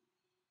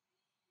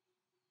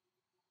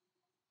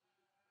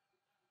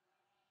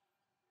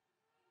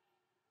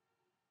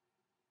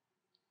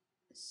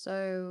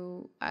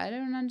 So, I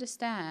don't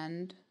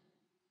understand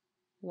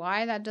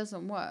why that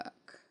doesn't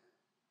work.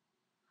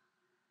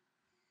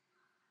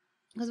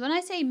 Because when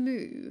I say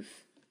move...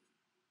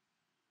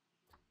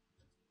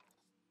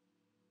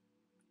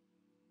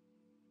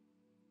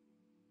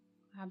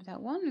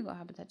 Habitat 1, we've got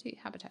habitat 2.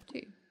 Habitat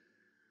 2.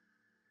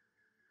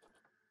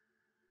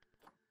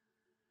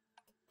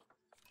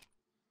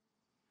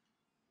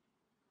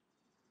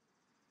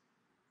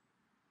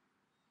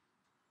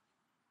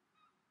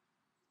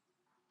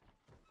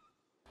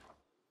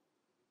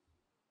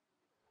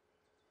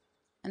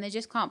 And they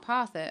just can't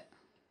path it.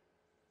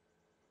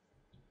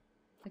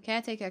 The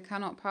caretaker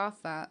cannot path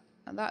that.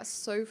 And that's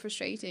so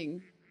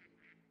frustrating.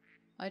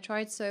 I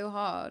tried so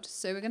hard.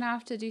 So we're going to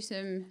have to do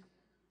some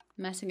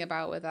messing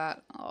about with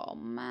that. Oh,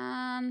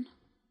 man.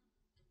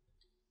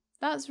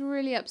 That's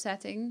really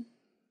upsetting.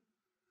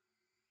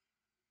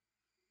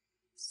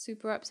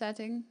 Super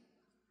upsetting.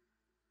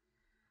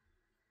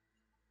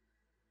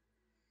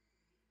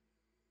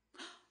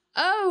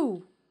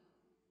 Oh!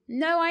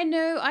 No, I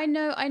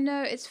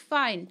know. It's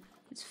fine.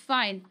 It's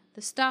fine.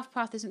 The staff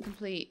path isn't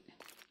complete.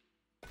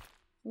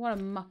 What a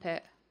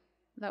muppet.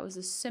 That was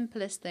the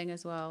simplest thing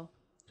as well.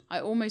 I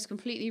almost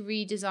completely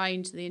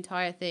redesigned the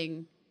entire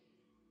thing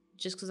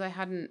just because I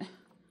hadn't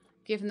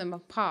given them a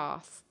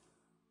path.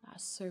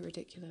 That's so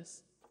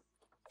ridiculous.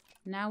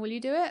 Now will you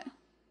do it?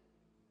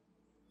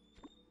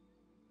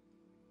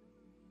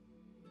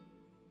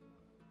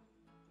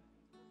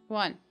 Come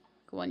on.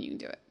 Come on, you can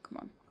do it. Come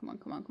on. Come on,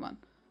 come on, come on.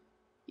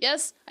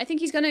 Yes! I think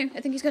he's gonna.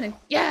 I think he's gonna.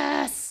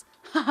 Yes!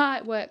 Haha,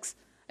 it works.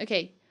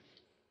 Okay.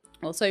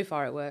 Well, so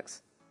far it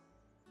works.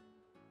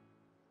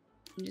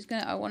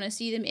 I want to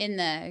see them in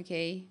there,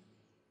 okay?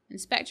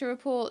 Inspector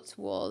report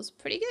was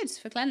pretty good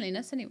for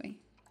cleanliness anyway.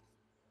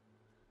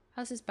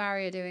 How's this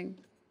barrier doing?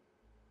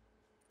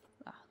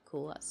 Ah,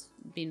 cool, that's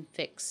been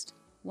fixed.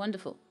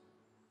 Wonderful.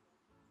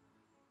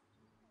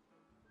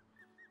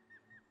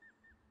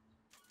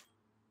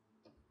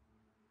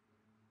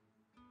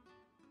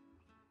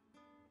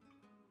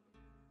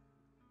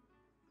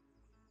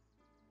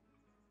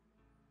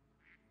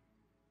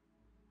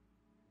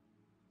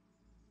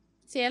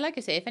 So yeah, like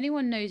I say, if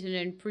anyone knows an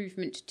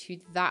improvement to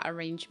that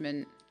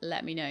arrangement,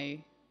 let me know.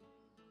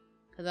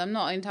 Because I'm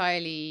not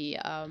entirely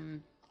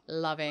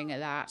loving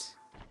that.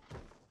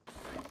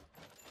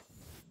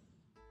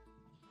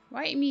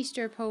 Right,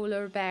 Mr.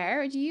 Polar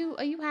Bear, are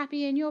you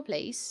happy in your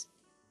place?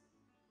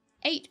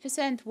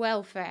 8%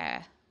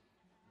 welfare.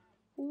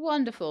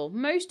 Wonderful.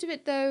 Most of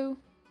it though.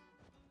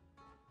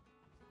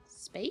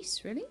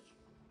 Space, really?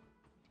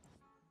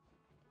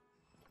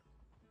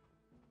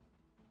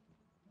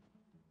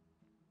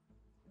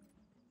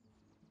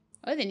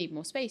 Oh, they need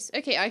more space.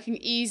 Okay, I can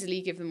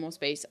easily give them more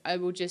space. I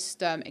will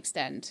just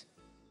extend.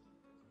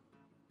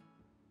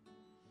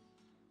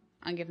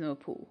 And give them a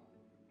pool.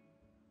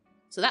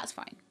 So that's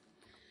fine.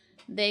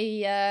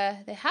 They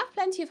have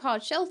plenty of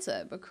hard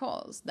shelter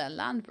because their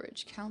land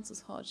bridge counts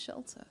as hard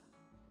shelter.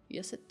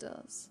 Yes, it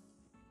does.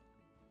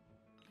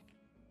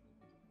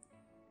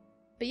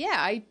 But yeah,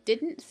 I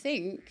didn't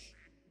think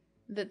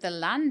that the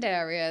land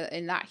area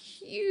in that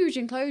huge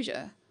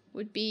enclosure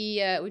would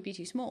be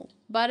too small.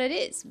 But it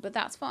is, but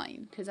that's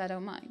fine, because I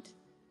don't mind.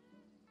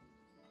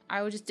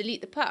 I will just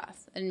delete the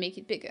path and make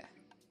it bigger.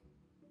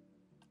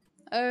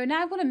 Oh,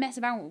 now I've got to mess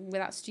about with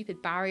that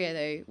stupid barrier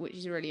though, which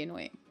is really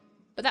annoying.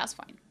 But that's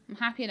fine. I'm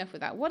happy enough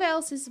with that. What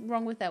else is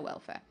wrong with their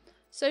welfare?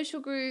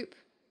 Social group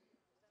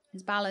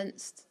is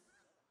balanced.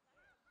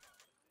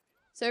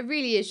 So it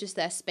really is just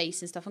their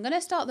space and stuff. I'm going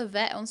to start the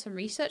vet on some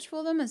research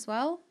for them as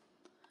well.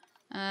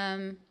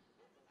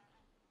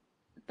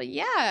 But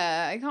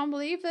yeah, I can't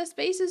believe their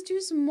space is too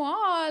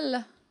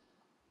small.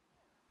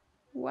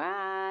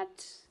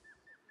 What?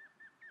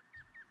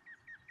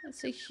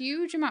 That's a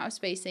huge amount of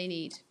space they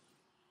need.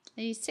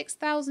 They need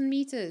 6,000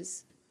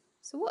 meters.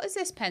 So what is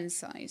this pen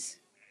size?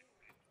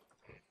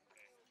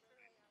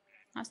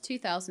 That's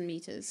 2,000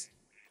 meters.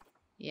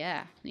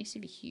 Yeah, it needs to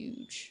be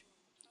huge.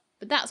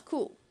 But that's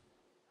cool.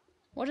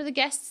 What do the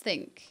guests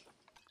think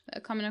that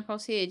are coming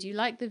across here? Do you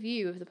like the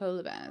view of the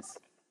polar bears?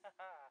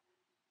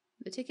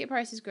 The ticket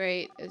price is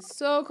great. It's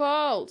so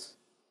cold.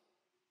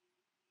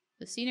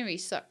 The scenery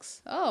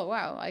sucks. Oh,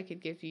 wow. I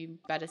could give you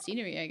better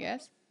scenery, I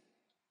guess.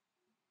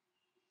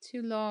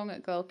 Too long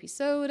at gulpy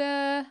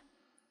soda.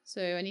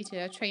 So I need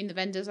to train the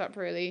vendors up,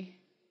 really.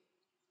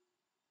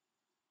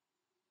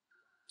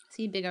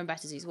 See bigger and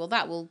better zoos. Well,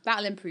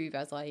 that'll improve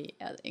as I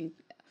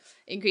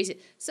increase it.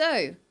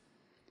 So,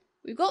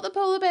 we've got the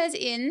polar bears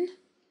in.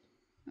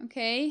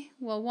 Okay,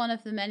 well, one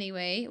of them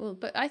anyway. Well,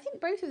 but I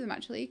think both of them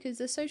actually, because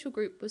the social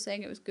group was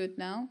saying it was good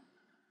now.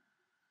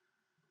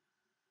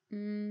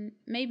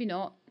 Maybe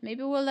not.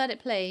 Maybe we'll let it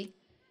play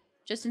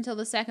just until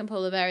the second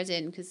polar bear is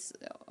in, because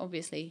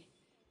obviously.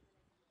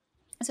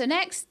 So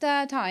next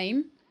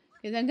time,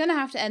 because I'm going to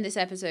have to end this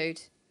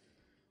episode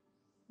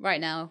right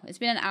now. It's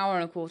been an hour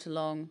and a quarter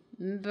long,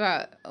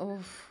 but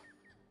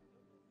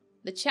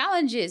the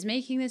challenge is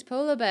making this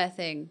polar bear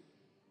thing.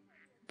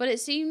 But it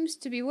seems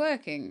to be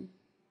working.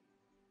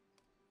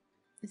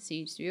 It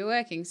seems to be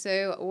working.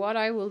 So what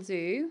I will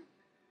do...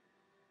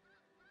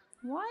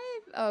 Why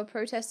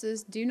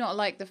protesters do not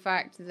like the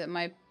fact that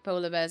my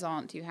polar bears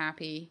aren't too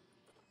happy.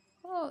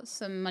 Oh,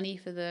 some money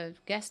for the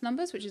guest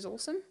numbers, which is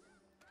awesome.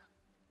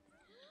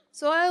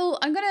 So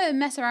I'm going to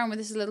mess around with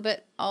this a little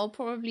bit.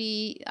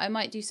 I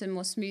might do some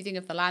more smoothing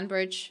of the land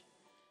bridge.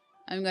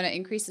 I'm going to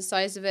increase the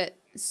size of it,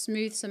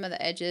 smooth some of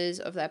the edges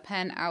of their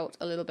pen out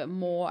a little bit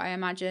more, I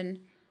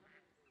imagine.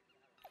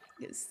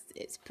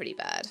 It's pretty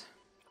bad.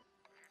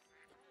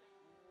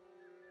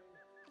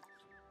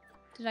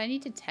 Did I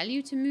need to tell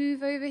you to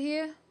move over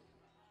here?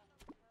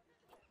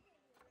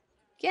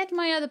 Get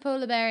my other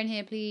polar bear in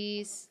here,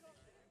 please.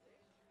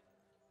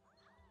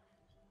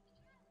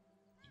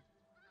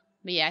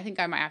 But yeah, I think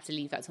I might have to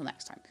leave that till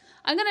next time.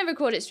 I'm going to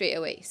record it straight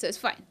away, so it's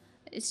fine.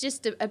 It's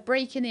just a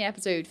break in the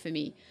episode for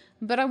me.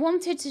 But I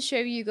wanted to show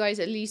you guys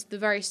at least the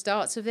very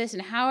starts of this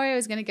and how I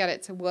was going to get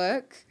it to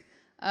work.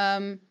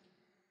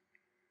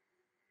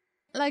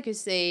 Like I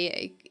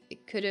say,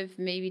 it could have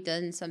maybe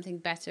done something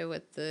better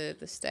with the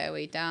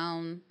stairway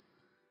down.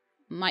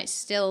 Might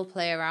still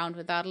play around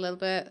with that a little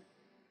bit.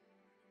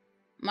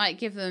 Might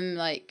give them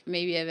like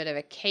maybe a bit of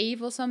a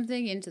cave or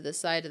something into the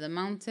side of the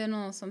mountain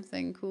or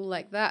something cool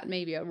like that.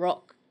 Maybe a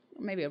rock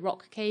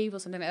cave or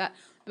something like that.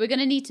 But we're going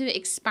to need to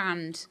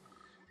expand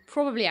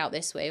probably out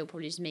this way. We'll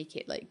probably just make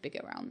it like bigger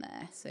around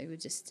there. So we'll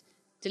just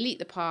delete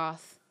the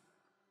path.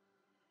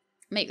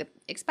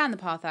 Expand the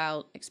path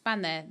out,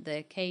 expand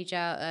the cage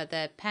out,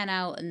 the pen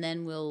out, and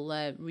then we'll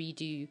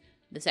redo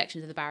the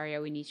sections of the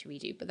barrier we need to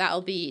redo. But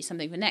that'll be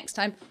something for next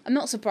time. I'm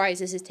not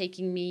surprised this is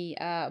taking me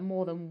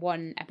more than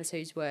one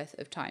episode's worth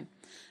of time.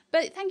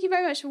 But thank you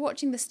very much for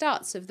watching the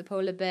starts of the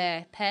polar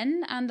bear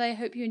pen, and I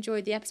hope you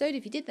enjoyed the episode.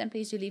 If you did, then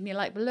please do leave me a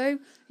like below.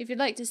 If you'd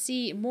like to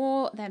see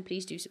more, then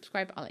please do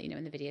subscribe. I'll let you know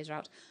when the videos are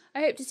out. I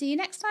hope to see you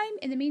next time.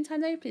 In the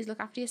meantime, though, please look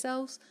after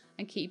yourselves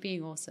and keep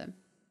being awesome.